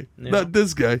 this guy. Yeah. Not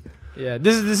this guy. Yeah,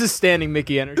 this is standing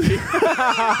Mickey energy.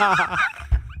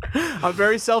 I'm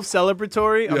very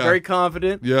self-celebratory. I'm very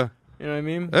confident. Yeah. You know what I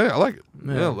mean? Hey, I like it.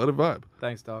 Yeah, let it vibe.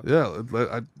 Thanks, dog. Yeah,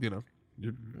 you're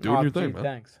doing your thing, man.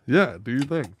 Thanks. Yeah, do your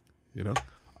thing.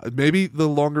 Maybe the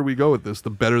longer we go with this, the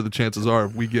better the chances are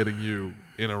of we getting you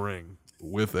in a ring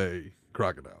with a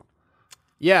crocodile.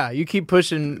 Yeah, you keep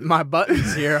pushing my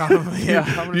buttons here. I'm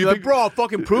gonna be like, bro, I'll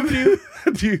fucking prove to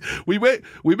you. We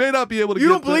may not be able to. You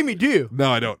don't believe me, do you?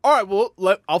 No, I don't. All right,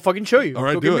 well, I'll fucking show you. All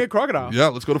right, go give me a crocodile. Yeah,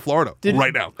 let's go to Florida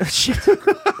right now. Shit,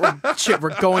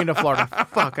 we're going to Florida.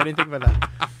 Fuck, I didn't think about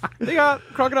that. They got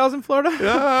crocodiles in Florida?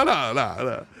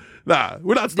 Nah,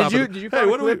 we're not stopping. Did you find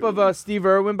a clip of Steve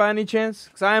Irwin by any chance?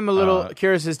 Because I am a little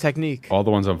curious his technique. All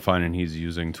the ones I'm finding, he's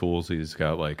using tools. He's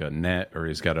got like a net, or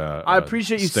he's got a. I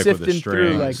appreciate you stick with sifting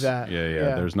through like that.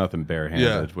 Yeah. There's nothing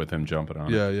barehanded with him jumping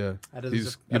on it. Yeah.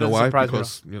 He's, you know why?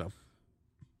 Because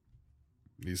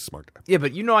he's a smart guy. Yeah,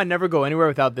 but I never go anywhere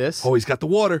without this. Oh, he's got the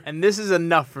water. And this is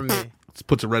enough for me. Just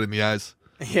puts it right in the eyes.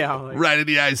 Yeah. Right in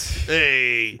the eyes.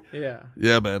 Hey. Yeah.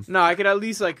 Yeah, man. No, I could at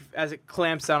least as it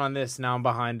clamps down on this, now I'm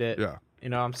behind it. Yeah.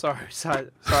 I'm sorry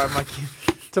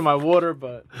to my water,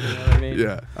 but you know what I mean?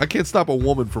 Yeah. I can't stop a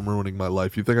woman from ruining my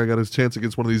life. You think I got a chance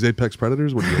against one of these apex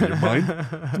predators? What are you in your mind?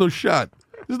 There's no shot.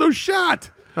 There's no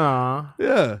shot. Aw.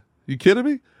 Yeah. You kidding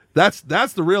me? That's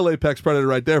the real apex predator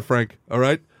right there, Frank. All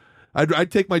right?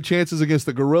 I'd take my chances against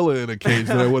the gorilla in a cage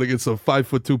than I would against a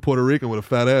 5'2" Puerto Rican with a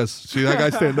fat ass. See, that guy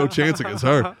stand no chance against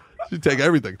her. She'd take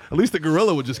everything. At least the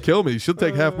gorilla would just kill me. She'll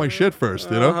take half my shit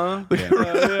first, you know?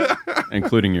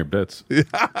 Including your bits. Which,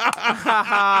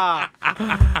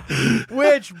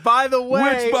 by the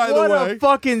way, what a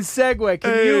fucking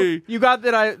segue. You got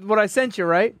what I sent you,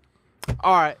 right?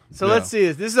 All right, so let's see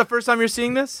this. This is the first time you're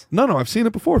seeing this? No, I've seen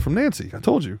it before from Nancy. I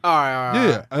told you. All right.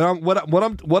 Yeah. And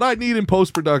what I need in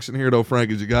post-production here, though,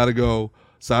 Frank, is you got to go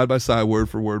side by side, word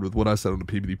for word, with what I said on the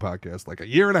PBD podcast like a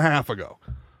year and a half ago.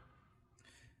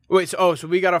 Wait, so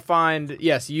we got to find,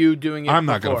 you doing it. I'm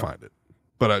not going to find it.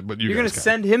 But you're going to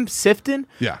send him sifting?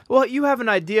 Yeah. Well, you have an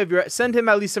idea of send him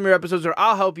at least some of your episodes, or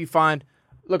I'll help you find.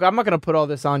 Look, I'm not going to put all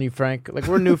this on you, Frank. Like,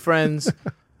 we're new friends.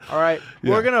 All right,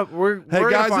 yeah. we're gonna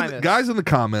find this. Guys in the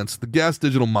comments, the Gas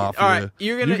Digital Mafia. All right,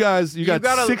 you got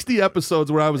 60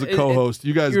 episodes where I was a co-host.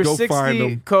 You guys go find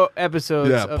them. Episodes.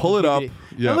 Yeah, pull it up.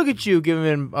 Yeah, look at you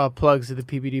giving plugs to the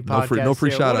PBD podcast. No free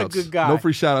shout outs. What a good guy. No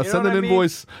free shout outs. Send an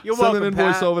invoice. Send an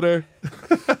invoice over there.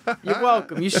 You're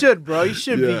welcome. You should, bro. You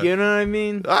should be. You know what I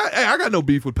mean? I got no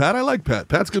beef with Pat. I like Pat.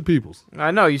 Pat's good peoples. I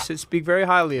know you should speak very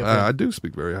highly of him. I do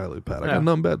speak very highly of Pat. I got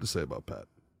nothing bad to say about Pat.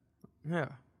 Yeah.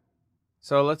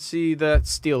 So let's see the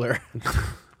Steeler.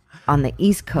 On the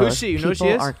East Coast, you know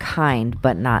people are kind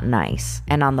but not nice.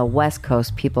 And on the West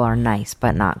Coast, people are nice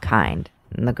but not kind.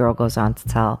 And the girl goes on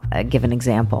to give an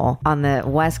example. On the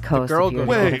West Coast...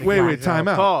 Wait, time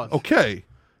out. Pause. Okay.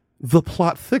 The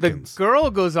plot thickens. The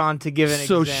girl goes on to give an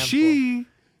example. So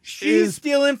she's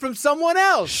stealing from someone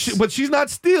else. But she's not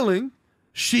stealing.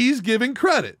 She's giving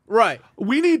credit. Right.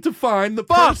 We need to find the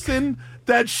person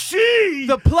that she...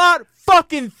 The plot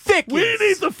fucking thickens. We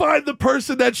need to find the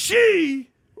person that she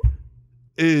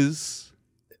is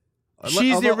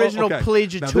She's the original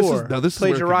plagiator.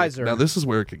 Plagiarizer. Now this is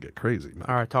where it could get crazy. Man.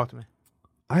 All right, talk to me.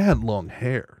 I had long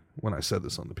hair when I said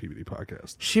this on the PBD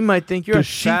podcast. She might think you're Does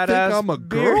a fat ass. She think I'm a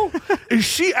girl? Is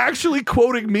she actually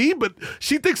quoting me? But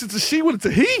she thinks it's a she when it's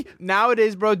a he?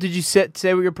 Nowadays, bro, did you say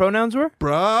what your pronouns were?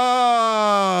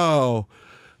 Bro.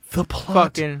 The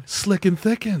plot fucking slick and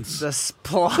thickens. The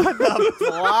plot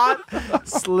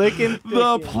slick and thickens.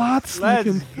 The plot slick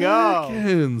and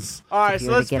thickens. All right,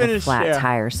 so let's finish. A flat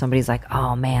tire. Somebody's like,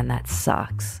 "Oh man, that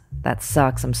sucks. That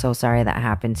sucks. I'm so sorry that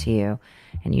happened to you,"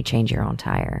 and you change your own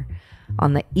tire.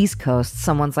 On the East Coast,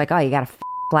 someone's like, "Oh, you got a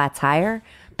flat tire?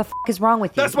 The is wrong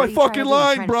with you?" That's my fucking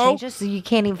line, bro. So you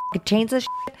can't even change this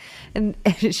shit. And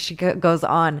she goes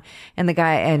on, and the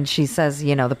guy, and she says,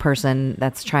 the person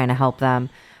that's trying to help them.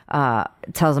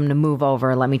 Tells him to move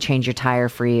over, let me change your tire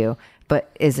for you,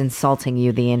 but is insulting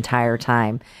you the entire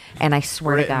time. And I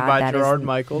swear to God, that is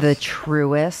the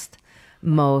truest,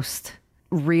 most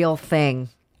real thing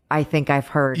I think I've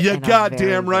heard. You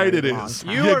goddamn right it is.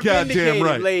 You are vindicated,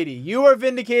 right. Lady. You are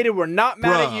vindicated. We're not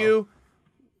mad at you.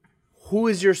 Who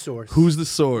is your source? Who's the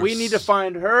source? We need to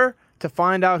find her to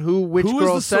find out which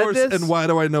girl said this. Who is the source, and why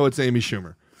do I know it's Amy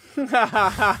Schumer?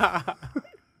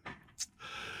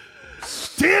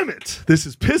 Damn it! This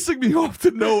is pissing me off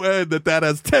to no end that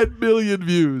has 10 million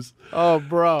views. Oh,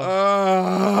 bro.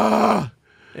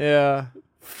 Yeah.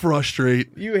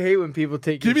 Frustrate. You hate when people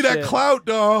take Give me that clout,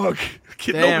 dog.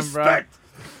 Get no respect.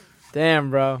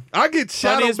 Damn, bro. I get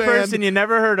shadow banned. Funniest person you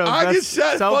never heard of.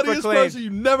 Funniest person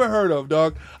you never heard of,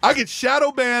 dog. I get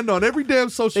shadow banned on every damn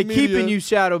social media. They're keeping you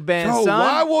shadow banned, son.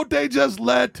 Why won't they just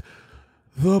let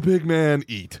the big man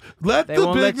eat? Let they the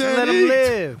won't big let man you let eat.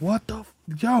 him live. What the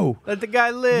Yo. Let the guy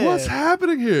live. What's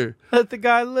happening here? Let the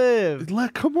guy live.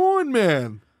 Come on,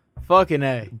 man. Fucking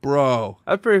A. Bro.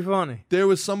 That's pretty funny. There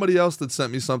was somebody else that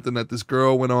sent me something that this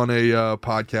girl went on a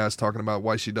podcast talking about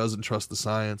why she doesn't trust the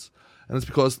science. And it's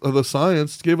because the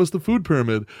science gave us the food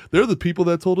pyramid. They're the people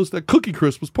that told us that Cookie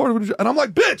Crisp was part of it. And I'm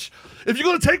like, bitch, if you're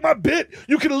going to take my bit,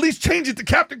 you can at least change it to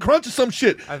Captain Crunch or some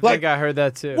shit. I think I heard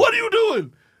that too. What are you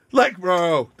doing? Like,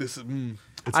 bro, this is...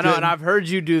 I know, and I've heard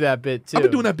you do that bit too. I've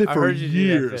been doing that bit for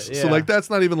years. Yeah. So that's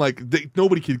not even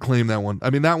nobody can claim that one.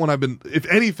 I mean, that one if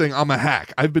anything, I'm a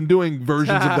hack. I've been doing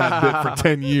versions of that bit for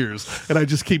 10 years, and I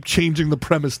just keep changing the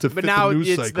premise to fit the news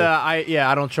cycle. But now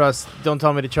I don't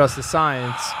tell me to trust the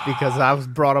science because I was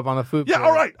brought up on the food. Yeah,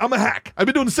 all right, I'm a hack. I've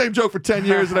been doing the same joke for 10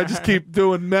 years, and I just keep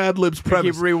doing Mad Lib's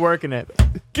premise. Keep reworking it.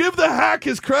 Give the hack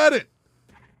his credit.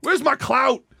 Where's my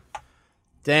clout?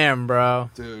 Damn, bro.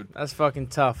 Dude. That's fucking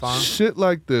tough, huh? Shit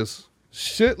like this.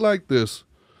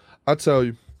 I tell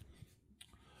you.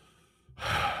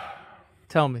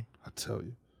 Tell me. I tell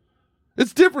you.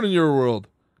 It's different in your world.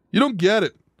 You don't get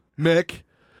it, Mick.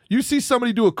 You see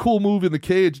somebody do a cool move in the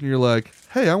cage and you're like,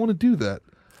 hey, I want to do that.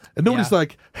 And nobody's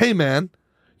like, hey, man,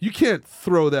 you can't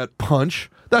throw that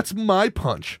punch. That's my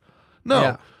punch. No.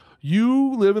 Yeah.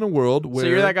 You live in a world where... So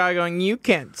you're that guy going, you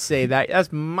can't say that.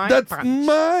 That's my punch. That's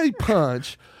my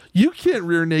punch. You can't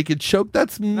rear naked choke.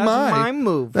 That's my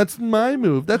move. That's my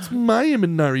move. That's my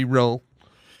Imanari roll.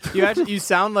 You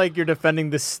sound like you're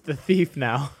defending the thief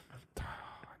now.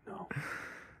 No.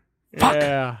 Fuck.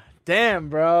 Yeah. Damn,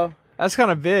 bro. That's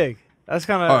kind of big. That's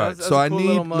kind of... All right, so I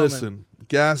need... Listen,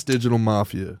 Gas Digital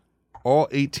Mafia, all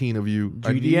 18 of you, GDM.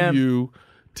 I need you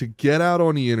to get out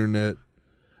on the internet.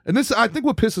 And this, I think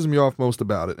what pisses me off most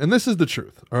about it, and this is the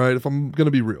truth, all right, if I'm going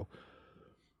to be real.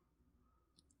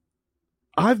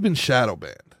 I've been shadow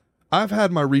banned. I've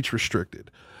had my reach restricted.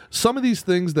 Some of these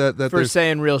things that for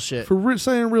saying real shit.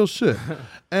 Saying real shit.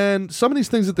 And some of these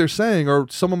things that they're saying are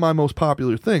some of my most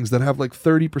popular things that have like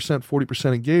 30%,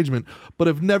 40% engagement, but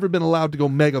have never been allowed to go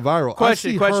mega viral.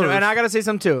 Question. And I got to say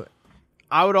something too.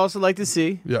 I would also like to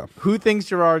see who thinks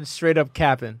Gerard's straight up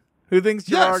capping. Who thinks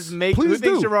Gerard's making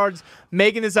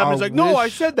this up? And he's like, no, I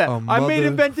said that. I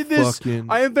invented this.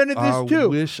 I invented this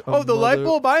too. Oh, the light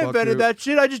bulb. I invented that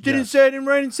shit. I just didn't say it and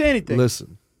didn't say anything.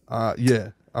 Listen,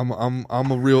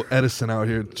 I'm a real Edison out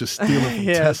here, just stealing from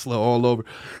Tesla all over.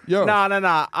 Yo, no. I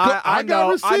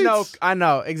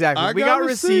know exactly. We got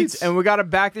receipts, and we got to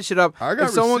back this shit up.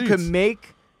 If someone could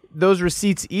make those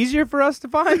receipts easier for us to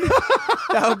find,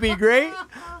 that would be great.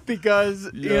 Because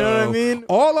you know what I mean.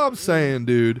 All I'm saying,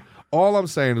 dude. All I'm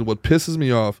saying is what pisses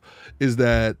me off is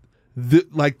that,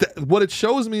 what it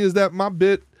shows me is that my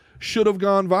bit should have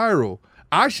gone viral.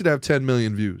 I should have 10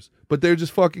 million views, but they're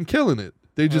just fucking killing it.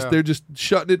 They're just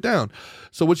shutting it down.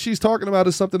 So what she's talking about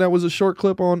is something that was a short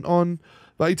clip on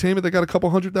Valuetainment that got a couple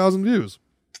 100,000 views.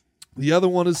 The other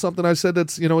one is something I said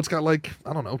that's, it's got like,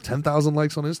 I don't know, 10,000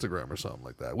 likes on Instagram or something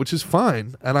like that, which is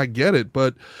fine, and I get it,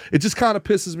 but it just kind of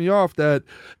pisses me off that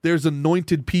there's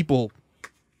anointed people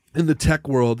in the tech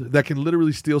world that can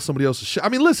literally steal somebody else's shit. I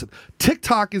mean, listen,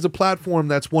 TikTok is a platform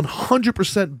that's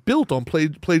 100% built on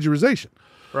plagiarization.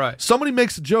 Right. Somebody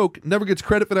makes a joke, never gets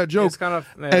credit for that joke, It's kind of,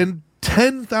 and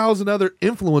 10,000 other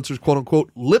influencers, quote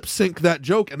unquote, lip sync that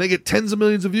joke, and they get tens of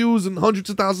millions of views and hundreds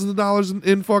of thousands of dollars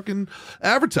in fucking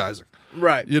advertising.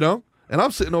 Right. And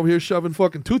I'm sitting over here shoving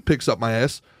fucking toothpicks up my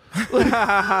ass. Now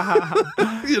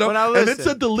and it's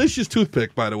a delicious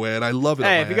toothpick, by the way, and I love it.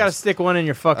 Hey, if you got to stick one in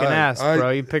your fucking ass,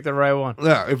 bro, you picked the right one.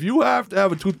 Yeah, if you have to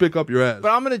have a toothpick up your ass.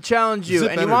 But I'm going to challenge you,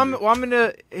 and you want me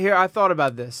to hear, I thought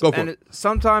about this. Go for it.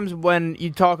 Sometimes when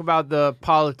you talk about the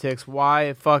politics, why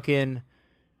it fucking,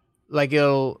 like,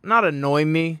 it'll not annoy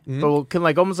me, but it can,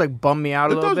 like, almost, like, bum me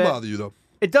out a little bit. It does bother you, though.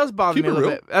 It does bother me a little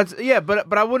bit.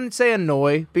 But I wouldn't say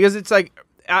annoy, because it's like,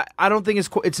 I don't think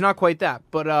it's not quite that.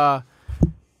 But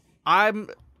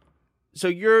so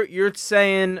you're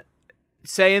saying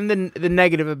the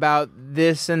negative about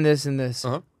this and this and this.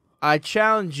 Uh-huh. I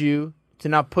challenge you to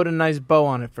not put a nice bow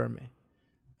on it for me.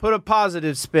 Put a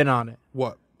positive spin on it.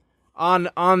 What? On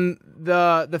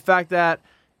the fact that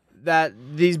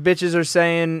these bitches are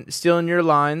stealing your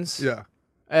lines. Yeah.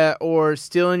 Or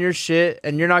stealing your shit,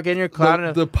 and you're not getting your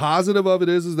clout. The positive of it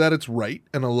is that it's right,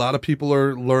 and a lot of people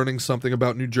are learning something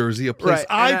about New Jersey, a place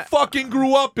I fucking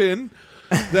grew up in,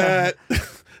 that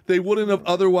they wouldn't have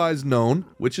otherwise known,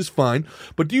 which is fine.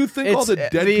 But do you think all the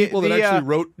dead people that actually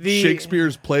wrote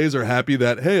Shakespeare's plays are happy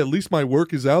that, hey, at least my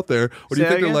work is out there? Or do you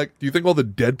think they're like, do you think all the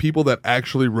dead people that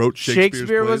actually wrote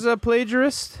Shakespeare plays was a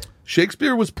plagiarist?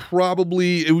 Shakespeare was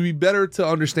probably, it would be better to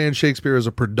understand Shakespeare as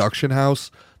a production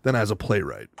house than as a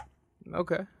playwright.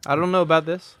 Okay. I don't know about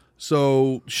this.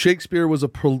 So Shakespeare was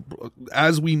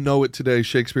as we know it today,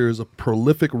 Shakespeare is a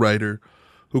prolific writer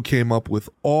who came up with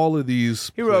all of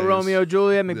these He wrote Romeo,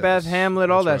 Juliet, Macbeth,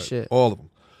 Hamlet, all that shit. All of them.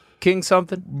 King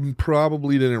something?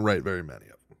 Probably didn't write very many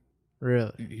of them.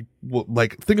 Really?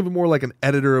 Think of it more like an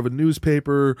editor of a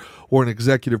newspaper or an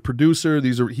executive producer.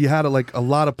 He had a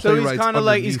lot of playwrights. So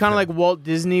he's kind of like Walt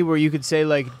Disney, where you could say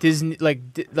like Disney,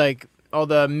 like all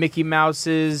the Mickey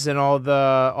Mouses and all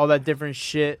that different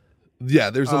shit. Yeah,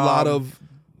 there's a lot of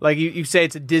like you say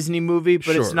it's a Disney movie,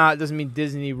 but it's not. It doesn't mean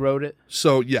Disney wrote it.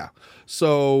 So yeah,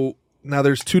 so now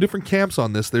there's two different camps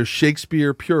on this. There's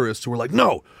Shakespeare purists who are like,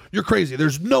 no, you're crazy.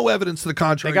 There's no evidence to the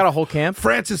contrary. They got a whole camp.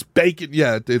 Francis Bacon.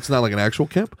 Yeah, it's not like an actual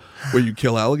camp where you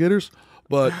kill alligators,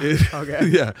 but they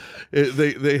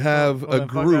have a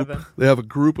group. They have a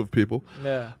group of people.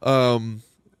 Yeah. But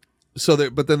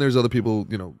then there's other people.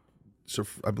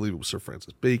 I believe it was Sir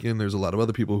Francis Bacon. There's a lot of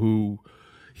other people who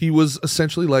he was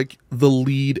essentially like the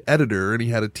lead editor, and he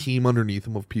had a team underneath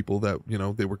him of people that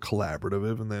they were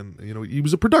collaborative. And then he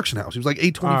was a production house. He was like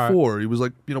A24. Right. He was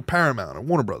like Paramount or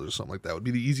Warner Brothers or something like that. Would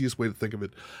be the easiest way to think of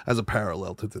it as a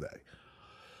parallel to today.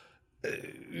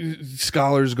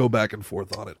 Scholars go back and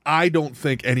forth on it. I don't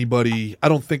think anybody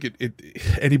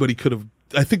could have.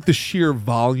 I think the sheer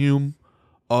volume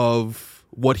of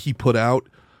what he put out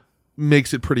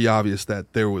makes it pretty obvious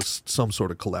that there was some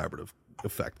sort of collaborative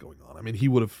effect going on. I mean, he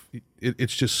would have.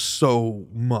 It's just so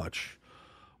much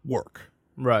work,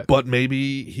 right? But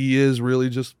maybe he is really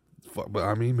just.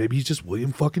 Maybe he's just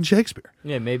William fucking Shakespeare.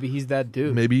 Yeah, maybe he's that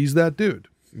dude.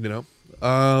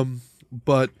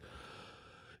 But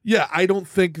yeah, I don't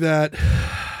think that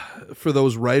for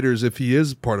those writers, if he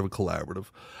is part of a collaborative,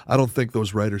 I don't think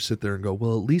those writers sit there and go,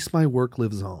 well, at least my work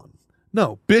lives on.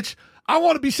 No, bitch, I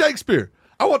want to be Shakespeare.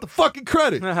 I want the fucking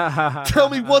credit. Tell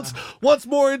me once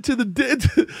more into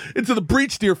the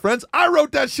breach, dear friends. I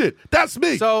wrote that shit. That's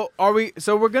me. So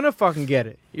we're gonna fucking get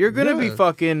it. You're gonna be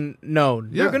fucking known.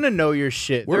 Yeah. They're gonna know your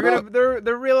shit.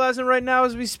 They're realizing right now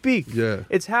as we speak. Yeah.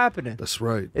 It's happening. That's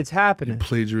right. It's happening.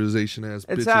 Plagiarization as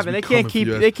it's happening.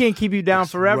 They can't keep you down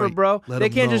forever, bro. They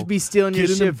can't just be stealing your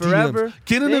shit forever.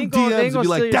 Get in them DMs and be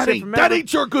like, that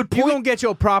ain't your good point. You gonna get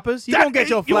your proppers. You gonna get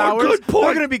your flowers.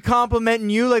 They're gonna be complimenting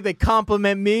you like they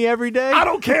compliment me every day. I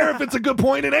don't care if it's a good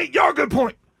point. It ain't your good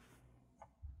point.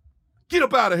 Get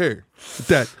up out of here with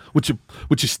that. With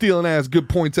your stealing ass, good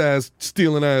points ass,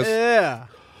 stealing ass. Yeah.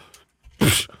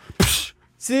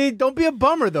 See, don't be a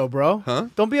bummer though, bro. Huh?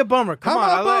 Don't be a bummer. Come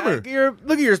on, a bummer?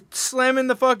 Look, you're slamming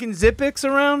the fucking Zippix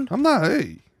around. I'm not.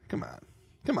 Hey, come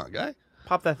on, guy.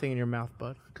 Pop that thing in your mouth,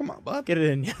 bud. Come on, bud. Get it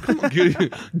in you. Come on, get it in you.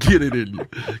 Get it in you.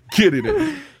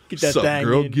 Get that thing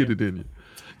girl. Get it in you.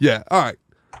 Yeah. All right.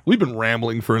 We've been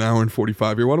rambling for an hour and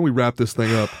 45 here. Why don't we wrap this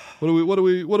thing up? What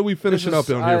are we finishing up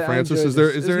on here, Francis? Is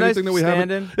there anything that we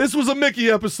haven't? This was a Mickey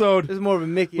episode. This is more of a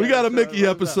Mickey. We got a Mickey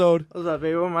episode. What's up,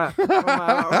 baby?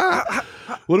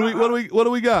 What do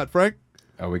we got, Frank?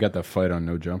 Oh, we got that fight on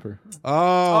No Jumper.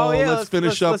 Oh, yeah, let's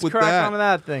finish up with crack that. on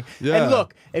that thing. Yeah. And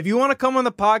look, if you want to come on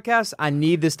the podcast, I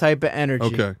need this type of energy.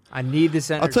 Okay. I need this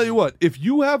energy. I'll tell you what. If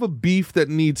you have a beef that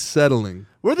needs settling,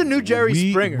 we're the new Jerry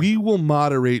Springer. We will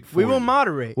moderate for you. We will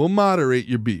moderate. We'll moderate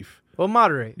your beef. We'll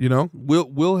moderate. You know,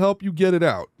 we'll help you get it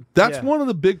out. That's one of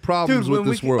the big problems with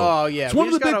this world. Oh yeah, it's one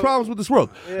of the big problems with this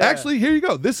world. Yeah. Actually, here you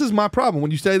go. This is my problem.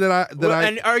 When you say that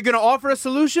and are you gonna offer a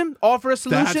solution? Offer a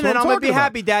solution, and I'm gonna be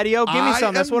happy, Daddy-O. Give me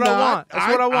some. That's what I want.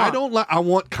 That's what I want. I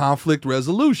want conflict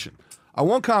resolution. I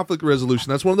want conflict resolution.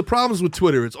 That's one of the problems with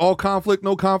Twitter. It's all conflict,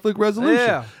 no conflict resolution.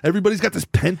 Yeah. Everybody's got this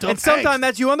pent up. And sometimes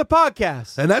that's you on the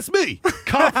podcast. And that's me.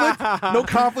 Conflict, no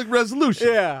conflict resolution.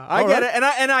 Yeah, I get it, and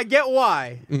I get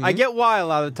why. Mm-hmm. I get why a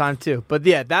lot of the time too. But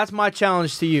yeah, that's my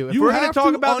challenge to you. If we're gonna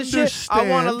talk about this shit, I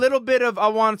want a little bit of. I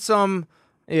want some.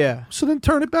 Yeah. So then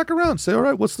turn it back around. Say, all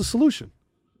right, what's the solution?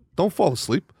 Don't fall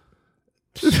asleep.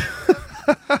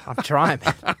 I'm trying,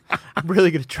 man. I'm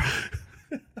really gonna try.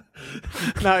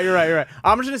 No, you're right. You're right.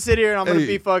 I'm just gonna sit here and I'm gonna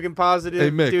be fucking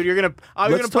positive, Mick, dude. I'm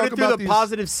gonna put it through the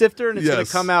positive sifter, and it's gonna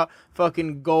come out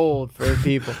fucking gold for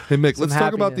people. Hey, Mick, let's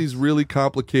talk about these really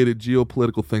complicated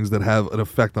geopolitical things that have an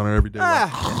effect on our everyday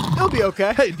life. It'll be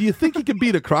okay. Hey, do you think you can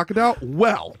beat a crocodile?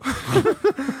 Well,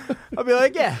 I'll be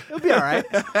like, yeah, it'll be all right.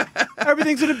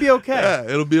 Everything's gonna be okay. Yeah,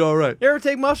 it'll be all right. You ever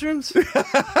take mushrooms?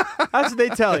 That's what they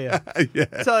tell you. Yeah.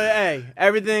 Tell you, hey,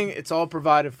 everything, it's all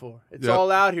provided for. It's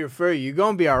all out here for you. You're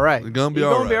gonna be all right. You're gonna be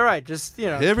all right. Just,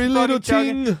 every little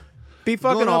thing. Be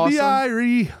fucking awesome. Be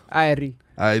Irie.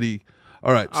 Irie.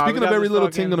 All right. Speaking of every little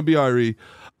thing gonna be Irie,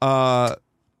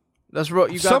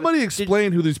 somebody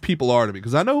explain who these people are to me,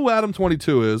 because I know who Adam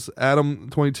 22 is. Adam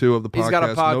 22 of the podcast, He's got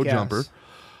a podcast. No Jumper.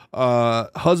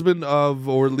 Husband of,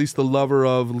 or at least the lover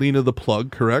of, Lena the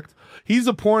Plug, correct? He's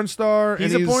a porn star.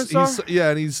 He's a porn star?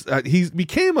 And he's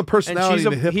became a personality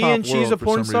in the hip hop world she's a for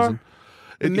porn some star?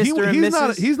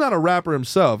 reason. He's not a rapper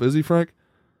himself, is he, Frank?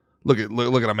 Look at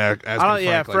him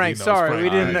asking Frank. Sorry, we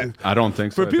didn't. I don't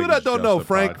think so. For people that don't know,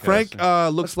 Frank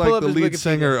looks like the lead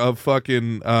singer of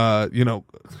fucking, I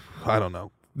don't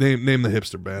know. Name the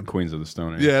hipster band. Queens of the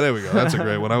Stone Age. Yeah, there we go. That's a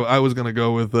great one. I was gonna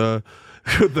go with the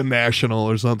National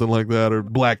or something like that, or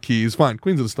Black Keys. Fine,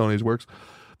 Queens of the Stone Age works,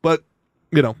 but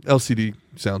LCD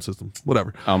sound system,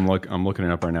 whatever. I'm looking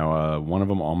it up right now. One of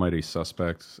them, Almighty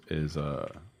Suspects, is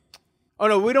Oh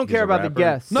no, we don't care about the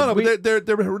guests. No, but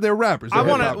they're rappers.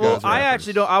 I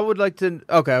actually don't. I would like to.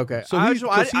 Okay. So I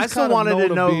still wanted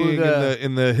to know who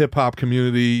in the hip hop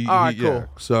community. All right, cool. Yeah.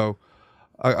 So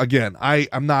again,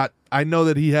 I'm not. I know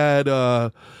that he had.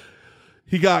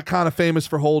 He got kind of famous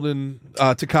for holding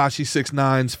Tekashi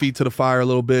 6ix9ine's feet to the fire a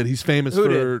little bit. He's famous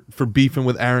for beefing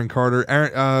with Aaron Carter.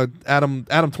 Adam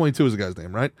 22 is the guy's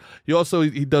name, right?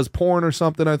 He does porn or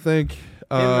something, I think. Him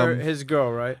or his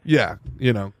girl, right? Yeah,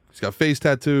 he's got face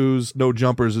tattoos. No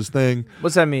Jumper's his thing.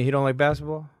 What's that mean? He don't like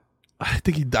basketball? I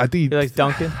think he likes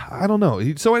dunking. I don't know.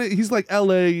 He's like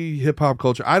L.A. hip hop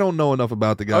culture. I don't know enough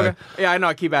about the guy. Okay. Yeah, I know.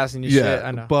 I keep asking you shit. I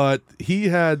know. But he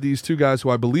had these two guys who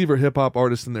I believe are hip hop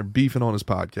artists, and they're beefing on his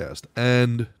podcast.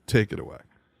 And take it away.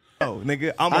 Oh,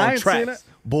 nigga, I'm on tracks,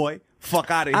 boy.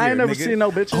 Fuck out of here. I ain't never nigga. seen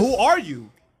no bitches. Who are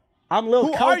you? I'm Lil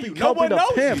Who are Kelpie. you? No Kelpie one the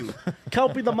knows pimp. you.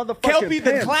 Kelpie the motherfucking Kelpie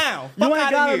the pimp. clown. You Fuck ain't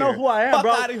outta gotta here. know who I am, Fuck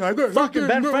bro. outta here. Fucking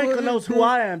Ben Franklin knows who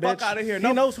I am, bitch. Fuck outta here.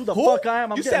 He knows who the Who? fuck I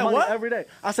am. I'm You getting said money what? every day.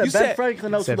 I said You Ben said-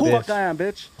 Franklin knows who said the bitch. fuck I am,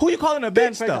 bitch. Who you calling a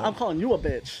Ben bitch, Franklin, though? I'm calling you a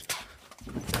bitch.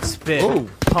 Spit. Ooh.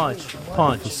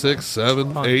 Punch. 6,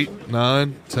 7, 8,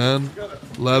 9, 10,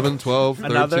 11, 12,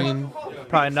 13,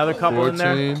 Probably another couple in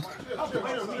there. 14.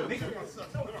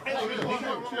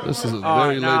 This is a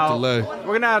very late delay.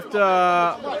 We're gonna have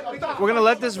to. We're gonna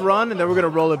let this run, and then we're gonna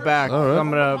roll it back. All right. I'm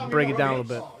gonna break it down a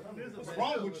little bit. What's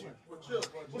wrong with you?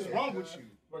 What's wrong with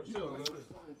you?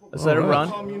 Let's let it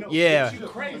run. Yeah.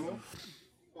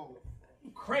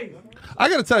 Crazy. I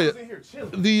gotta tell you,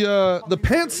 the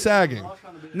pants sagging.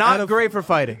 Not great for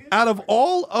fighting. Out of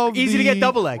all of Easy to get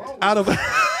double legged. Out of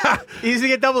Easy to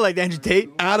get double legged, Andrew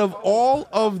Tate. out of all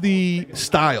of the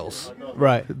styles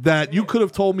Right. that you could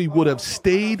have told me would have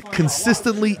stayed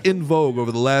consistently in vogue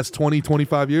over the last 20,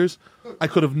 25 years, I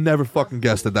could have never fucking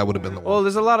guessed that would have been the one. Well,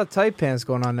 there's a lot of tight pants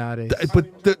going on nowadays.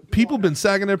 But people been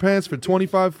sagging their pants for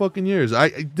 25 fucking years. Look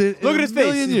at his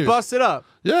face. He's busted up.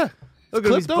 Yeah. Look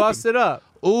at him. He's busted up.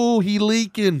 Oh, he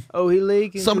leaking.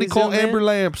 Somebody Can we call zoom Amber in?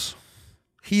 Lamps.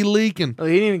 He leaking. Oh,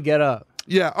 he didn't even get up.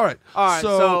 Yeah, all right. All right,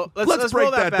 so let's break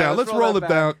roll that that back. down. Let's roll it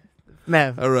down.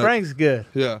 Man, All right. Frank's good.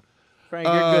 Yeah. Frank,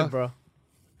 you're good, bro.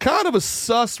 kind of a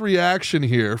sus reaction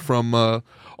here from.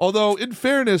 Although, in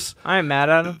fairness, I ain't mad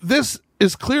at him. This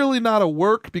is clearly not a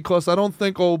work because I don't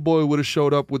think old boy would have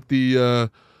showed up with the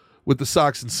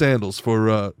socks and sandals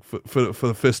for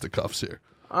the fisticuffs here.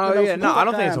 Oh yeah, no, I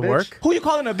don't think it's a work. Who you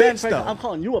calling a bitch though? I'm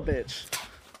calling you a bitch.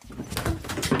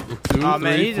 2, Oh,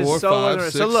 man, 3, he's just 4, so 5,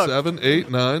 ignorant. 6, So look- 7,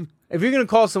 8, 9. If you're gonna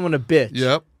call someone a bitch,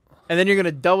 Yep. and then you're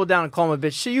gonna double down and call him a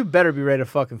bitch, shit, you better be ready to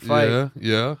fucking fight.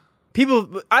 Yeah.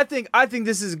 People, I think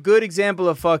this is a good example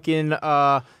of fucking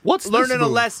What's this learning a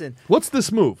move? lesson. What's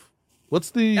this move?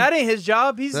 What's the? That ain't his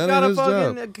job. He's That got ain't a his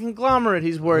fucking job. conglomerate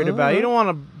he's worried about. He don't want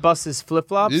to bust his flip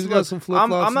flops. He's got some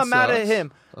flip-flops I'm not and mad at socks.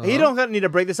 him. He don't need to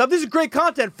break this up. This is great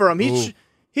content for him. He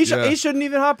Yeah. shouldn't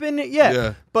even hop in it yet.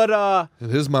 Yeah. But In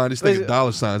his mind, he's thinking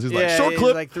dollar signs. He's like yeah, short he's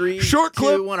clip, like 3, short 2,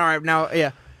 clip. 1. All right, now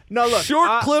No, look,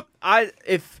 short clip.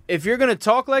 If you're gonna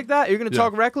talk like that, you're gonna Yeah.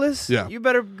 talk reckless. Yeah. You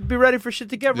better be ready for shit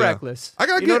to get Yeah. reckless. I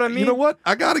gotta you know what I mean? You know what?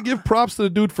 I gotta give props to the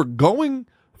dude for going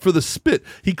for the spit.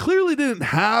 He clearly didn't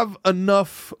have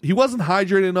enough. He wasn't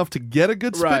hydrated enough to get a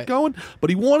good spit Right. going, but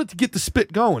he wanted to get the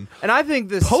spit going. And I think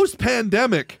this Post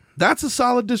pandemic, that's a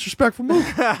solid disrespectful move.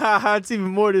 it's even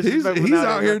more disrespectful. He's now.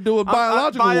 out here doing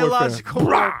biological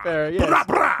warfare. Yes. Brah,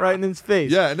 brah. Right in his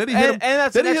face. Yeah, and then he hit him. And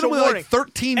that's then an he hit extra him with warning. like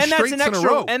 13 and that's straights an in extra,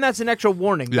 a row. And that's an extra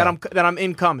warning Yeah. that I'm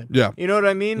incoming. Yeah. You know what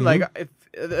I mean? Like if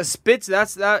spits,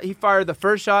 that's that he fired the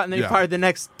first shot and then Yeah. he fired the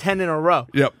next 10 in a row.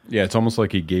 Yep. Yeah, it's almost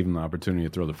like he gave him the opportunity to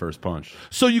throw the first punch.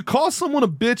 So you call someone a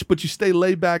bitch, but you stay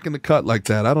laid back in the cut like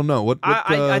that. I don't know. What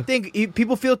I think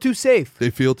people feel too safe. they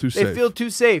feel too safe. They feel too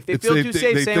safe. They It's- feel they too thi-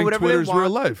 safe they saying think whatever Twitter's they want. real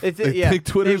life. They They think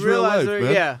Twitter's they real realize life, they're-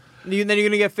 man. Yeah. Then you're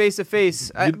going to get face to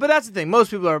face. But that's the thing. Most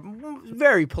people are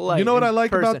very polite. You know what in I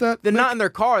like person. about that, They're Mick? not in their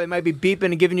car. They might be beeping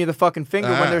and giving you the fucking finger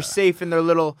when they're safe in their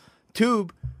little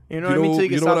tube. You know what I mean? Till you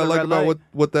get know what I stopped at like red about light.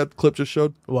 what that clip just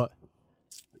showed? What?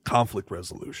 Conflict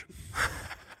resolution.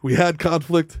 We had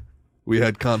conflict. We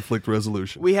had conflict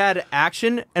resolution. We had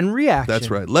action and reaction. That's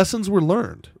right. Lessons were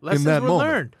learned Lessons in that were moment.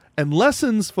 learned. And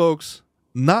lessons, folks,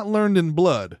 not learned in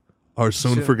blood are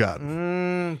soon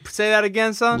forgotten. Say that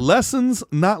again, son. Lessons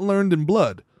not learned in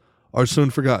blood are soon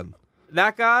forgotten.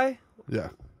 That guy Yeah.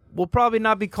 will probably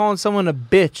not be calling someone a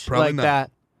bitch Probably like not.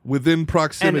 that. Within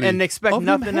proximity. And expect of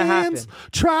nothing them to happen. hands.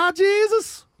 Try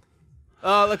Jesus,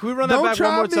 Like, we run that Don't back try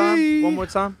one more time? me. One more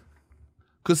time?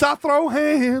 because I throw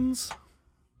hands.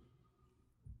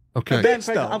 Okay. Ben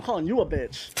Franklin, I'm calling you a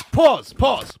bitch.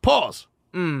 Pause.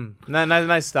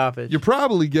 Nice stoppage. You're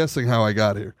probably guessing how I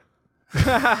got here.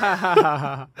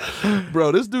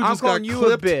 Bro, this dude I'm just got calling you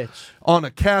a clipped bitch. on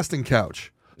a casting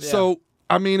couch. So,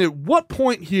 I mean, at what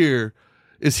point here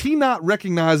is he not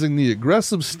recognizing the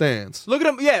aggressive stance? Look at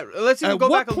him. Yeah, let's even At go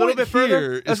what back a little point bit here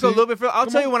further. is Let's go a he- little bit further. I'll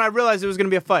Come tell on. you when I realized it was going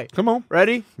to be a fight. Come on.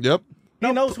 Ready? Yep.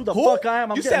 He knows who the fuck I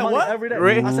am. I'm You getting said money what? every day.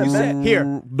 Right. I said Ben.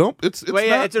 Here. Nope. It's Wait,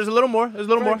 yeah, not. there's a little more. There's a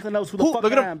little more. Franklin knows who the fuck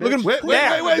Look at I him. am, Look at him. bitch. Wait,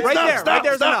 There, wait. right Stop, there. stop, Right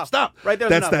there's stop, enough. stop. Right there's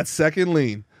That's enough. that second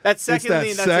lean. That second lean,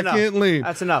 It's that's that enough. second lean.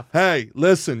 That's enough. Hey,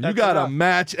 listen, you That's got to enough.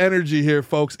 match energy here,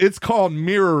 folks. It's called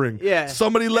mirroring. Yeah.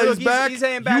 Somebody Yeah, lays look, he's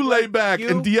hanging back you lay like back you,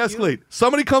 and de-escalate.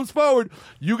 Somebody comes forward,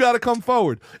 you got to come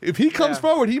forward. If he comes Yeah.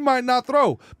 forward, he might not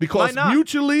throw because Might not.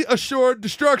 mutually assured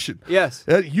destruction. Yes.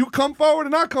 You come forward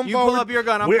and I come You forward. pull up your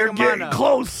gun, I'm we're picking mine getting up.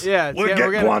 close. Yeah, we're we're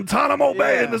getting getting- Guantanamo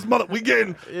Bay Yeah. in this mother. We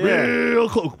getting Yeah. real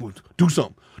close. Do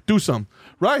something.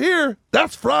 Right here,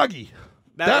 that's Froggy.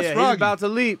 That's He's Froggy. about to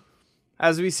leap,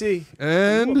 as we see.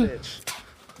 And Bitch.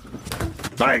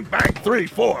 bang, 3,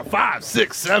 4, 5,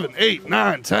 6, 7, 8,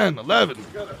 9, 10, 11,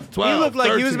 12. He looked like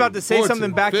he was 13, about to say 14,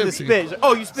 something back to the 15. spit.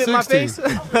 Oh, you spit in my 16.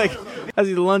 face? Like, as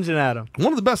he's lunging at him.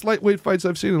 One of the best lightweight fights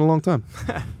I've seen in a long time.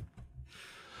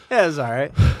 Yeah, it was all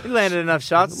right. He landed enough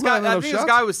shots. This guy, Landed I enough think this shots?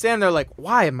 guy was standing there like,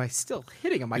 why am I still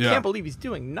hitting him? I Yeah. can't believe he's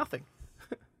doing nothing.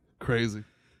 Crazy.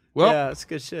 Well, Yeah, that's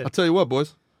good shit. I'll tell you what,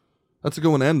 boys. That's a good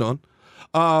one to end on.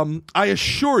 I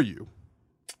assure you,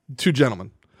 two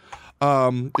gentlemen,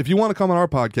 if you want to come on our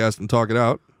podcast and talk it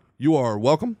out, you are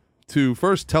welcome to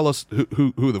first tell us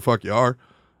who the fuck you are.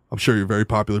 I'm sure you're very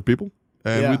popular people,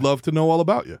 and Yeah. we'd love to know all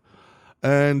about you.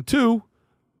 And two,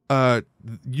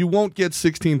 you won't get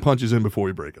 16 punches in before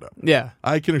we break it up. Yeah,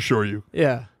 I can assure you,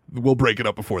 yeah, we'll break it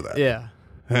up before that. yeah.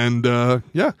 And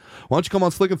yeah, why don't you come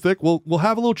on Slick and Thick? We'll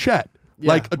have a little chat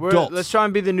like adults. Let's try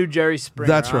and be the new Jerry Springer.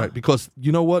 That's huh? right, because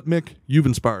you know what, Mick, you've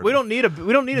inspired. We me. don't need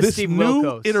a This Steve new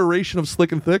Wilkos. iteration of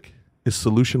Slick and Thick is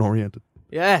solution oriented.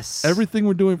 Yes. Everything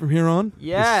we're doing from here on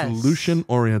Yes. is solution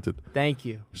oriented. Thank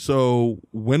you. So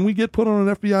when we get put on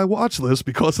an FBI watch list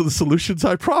because of the solutions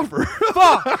I proffer,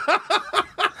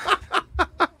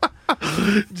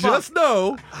 just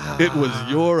know it was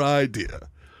your idea.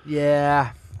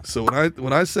 Yeah. So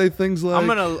when I say things like I'm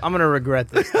gonna regret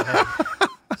this today.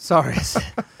 Sorry.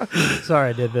 Sorry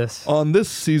I did this. On this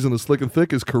season of Slick and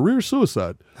Thick is career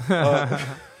suicide.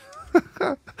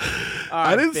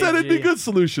 I didn't say it'd be good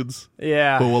solutions.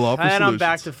 Yeah. But we'll offer and solutions. I'm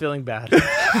back to feeling bad.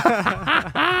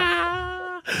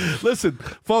 Listen,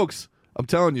 folks, I'm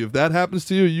telling you, if that happens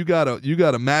to you, you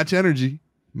gotta match energy.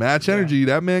 Match energy.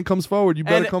 That man comes forward. You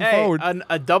better come forward.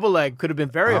 A double leg could have been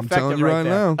very I'm effective telling you right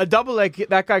there. now. A double leg,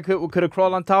 that guy could have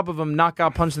crawled on top of him, not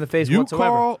got punched in the face You whatsoever.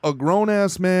 call a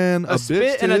grown-ass man a spit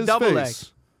bitch to and a his double face. leg.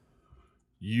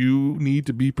 You need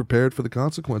to be prepared for the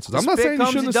consequences. I'm not Spit saying you comes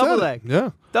shouldn't in have double said leg. it. Yeah.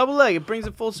 Double leg, it brings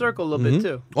it full circle a little bit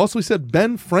too. Also, he said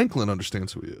Ben Franklin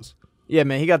understands who he is. Yeah,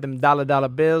 man, he got them dollar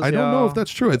bills. I don't know if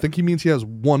that's true. I think he means he has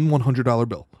one $100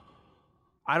 bill.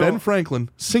 Ben Franklin,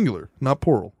 singular, not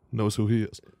plural, knows who he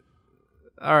is.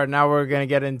 All right, now we're going to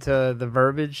get into the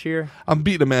verbiage here. I'm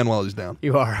beating a man while he's down.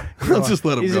 You are. Let's just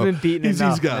let him He's go. been beaten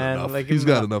enough, He's got man. enough. Like, He's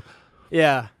got enough.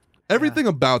 Yeah. Everything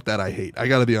about that I hate. I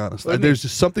got to be honest. What do you There's mean?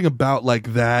 just something about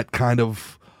like that kind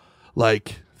of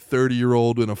like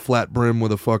 30-year-old in a flat brim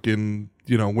with a fucking,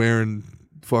 wearing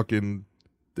fucking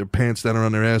their pants down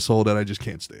around their asshole that I just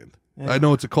can't stand. Yeah. I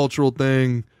know it's a cultural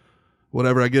thing.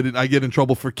 Whatever. I get in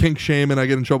trouble for kink shaming. I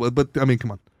get in trouble. But I mean,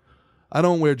 come on. I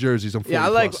don't wear jerseys. I'm 40 I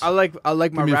like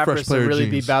my me a fresh rappers to pair of really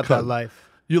be jeans. about Cut that it. life.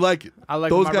 You like it? I like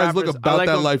those my guys rappers, look about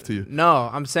that life to you. No,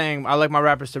 I'm saying I like my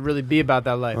rappers to really be about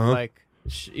that life. Uh-huh. Like,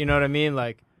 you know what I mean?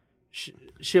 Like,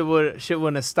 shit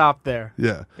wouldn't have stopped there.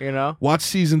 Yeah. You know? Watch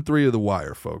season 3 of The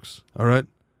Wire, folks. All right?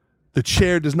 The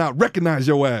chair does not recognize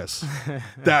your ass.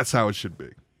 That's how it should be.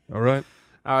 All right?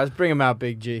 All right, let's bring him out,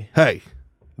 Big G. Hey,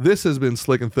 this has been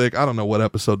Slick and Thick. I don't know what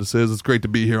episode this is. It's great to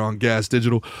be here on Gas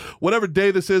Digital. Whatever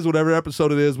day this is, whatever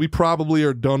episode it is, we probably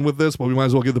are done with this, but we might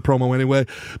as well give the promo anyway.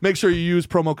 Make sure you use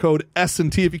promo code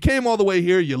S&T. If you came all the way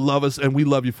here, you love us, and we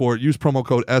love you for it. Use promo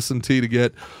code S&T to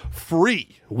get a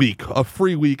free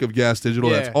week of Gas Digital.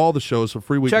 Yeah. That's all the shows for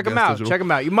free week Check of them Gas out. Digital. Check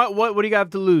them out. You might what do you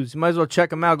got to lose? You might as well check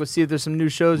them out. Go see if there's some new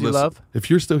shows you Listen, love. if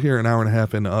you're still here an hour and a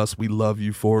half into us, we love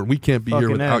you for it. We can't be here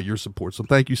Fucking without A. your support. So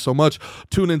thank you so much.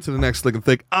 Tune into the next Slick and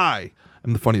Thick. I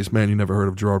am the funniest man you never heard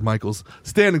of, Gerard Michaels.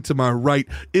 Standing to my right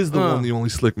is the one, the only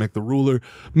Slick Mick the Ruler,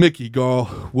 Mickey Gall.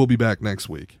 We'll be back next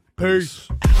week. Peace.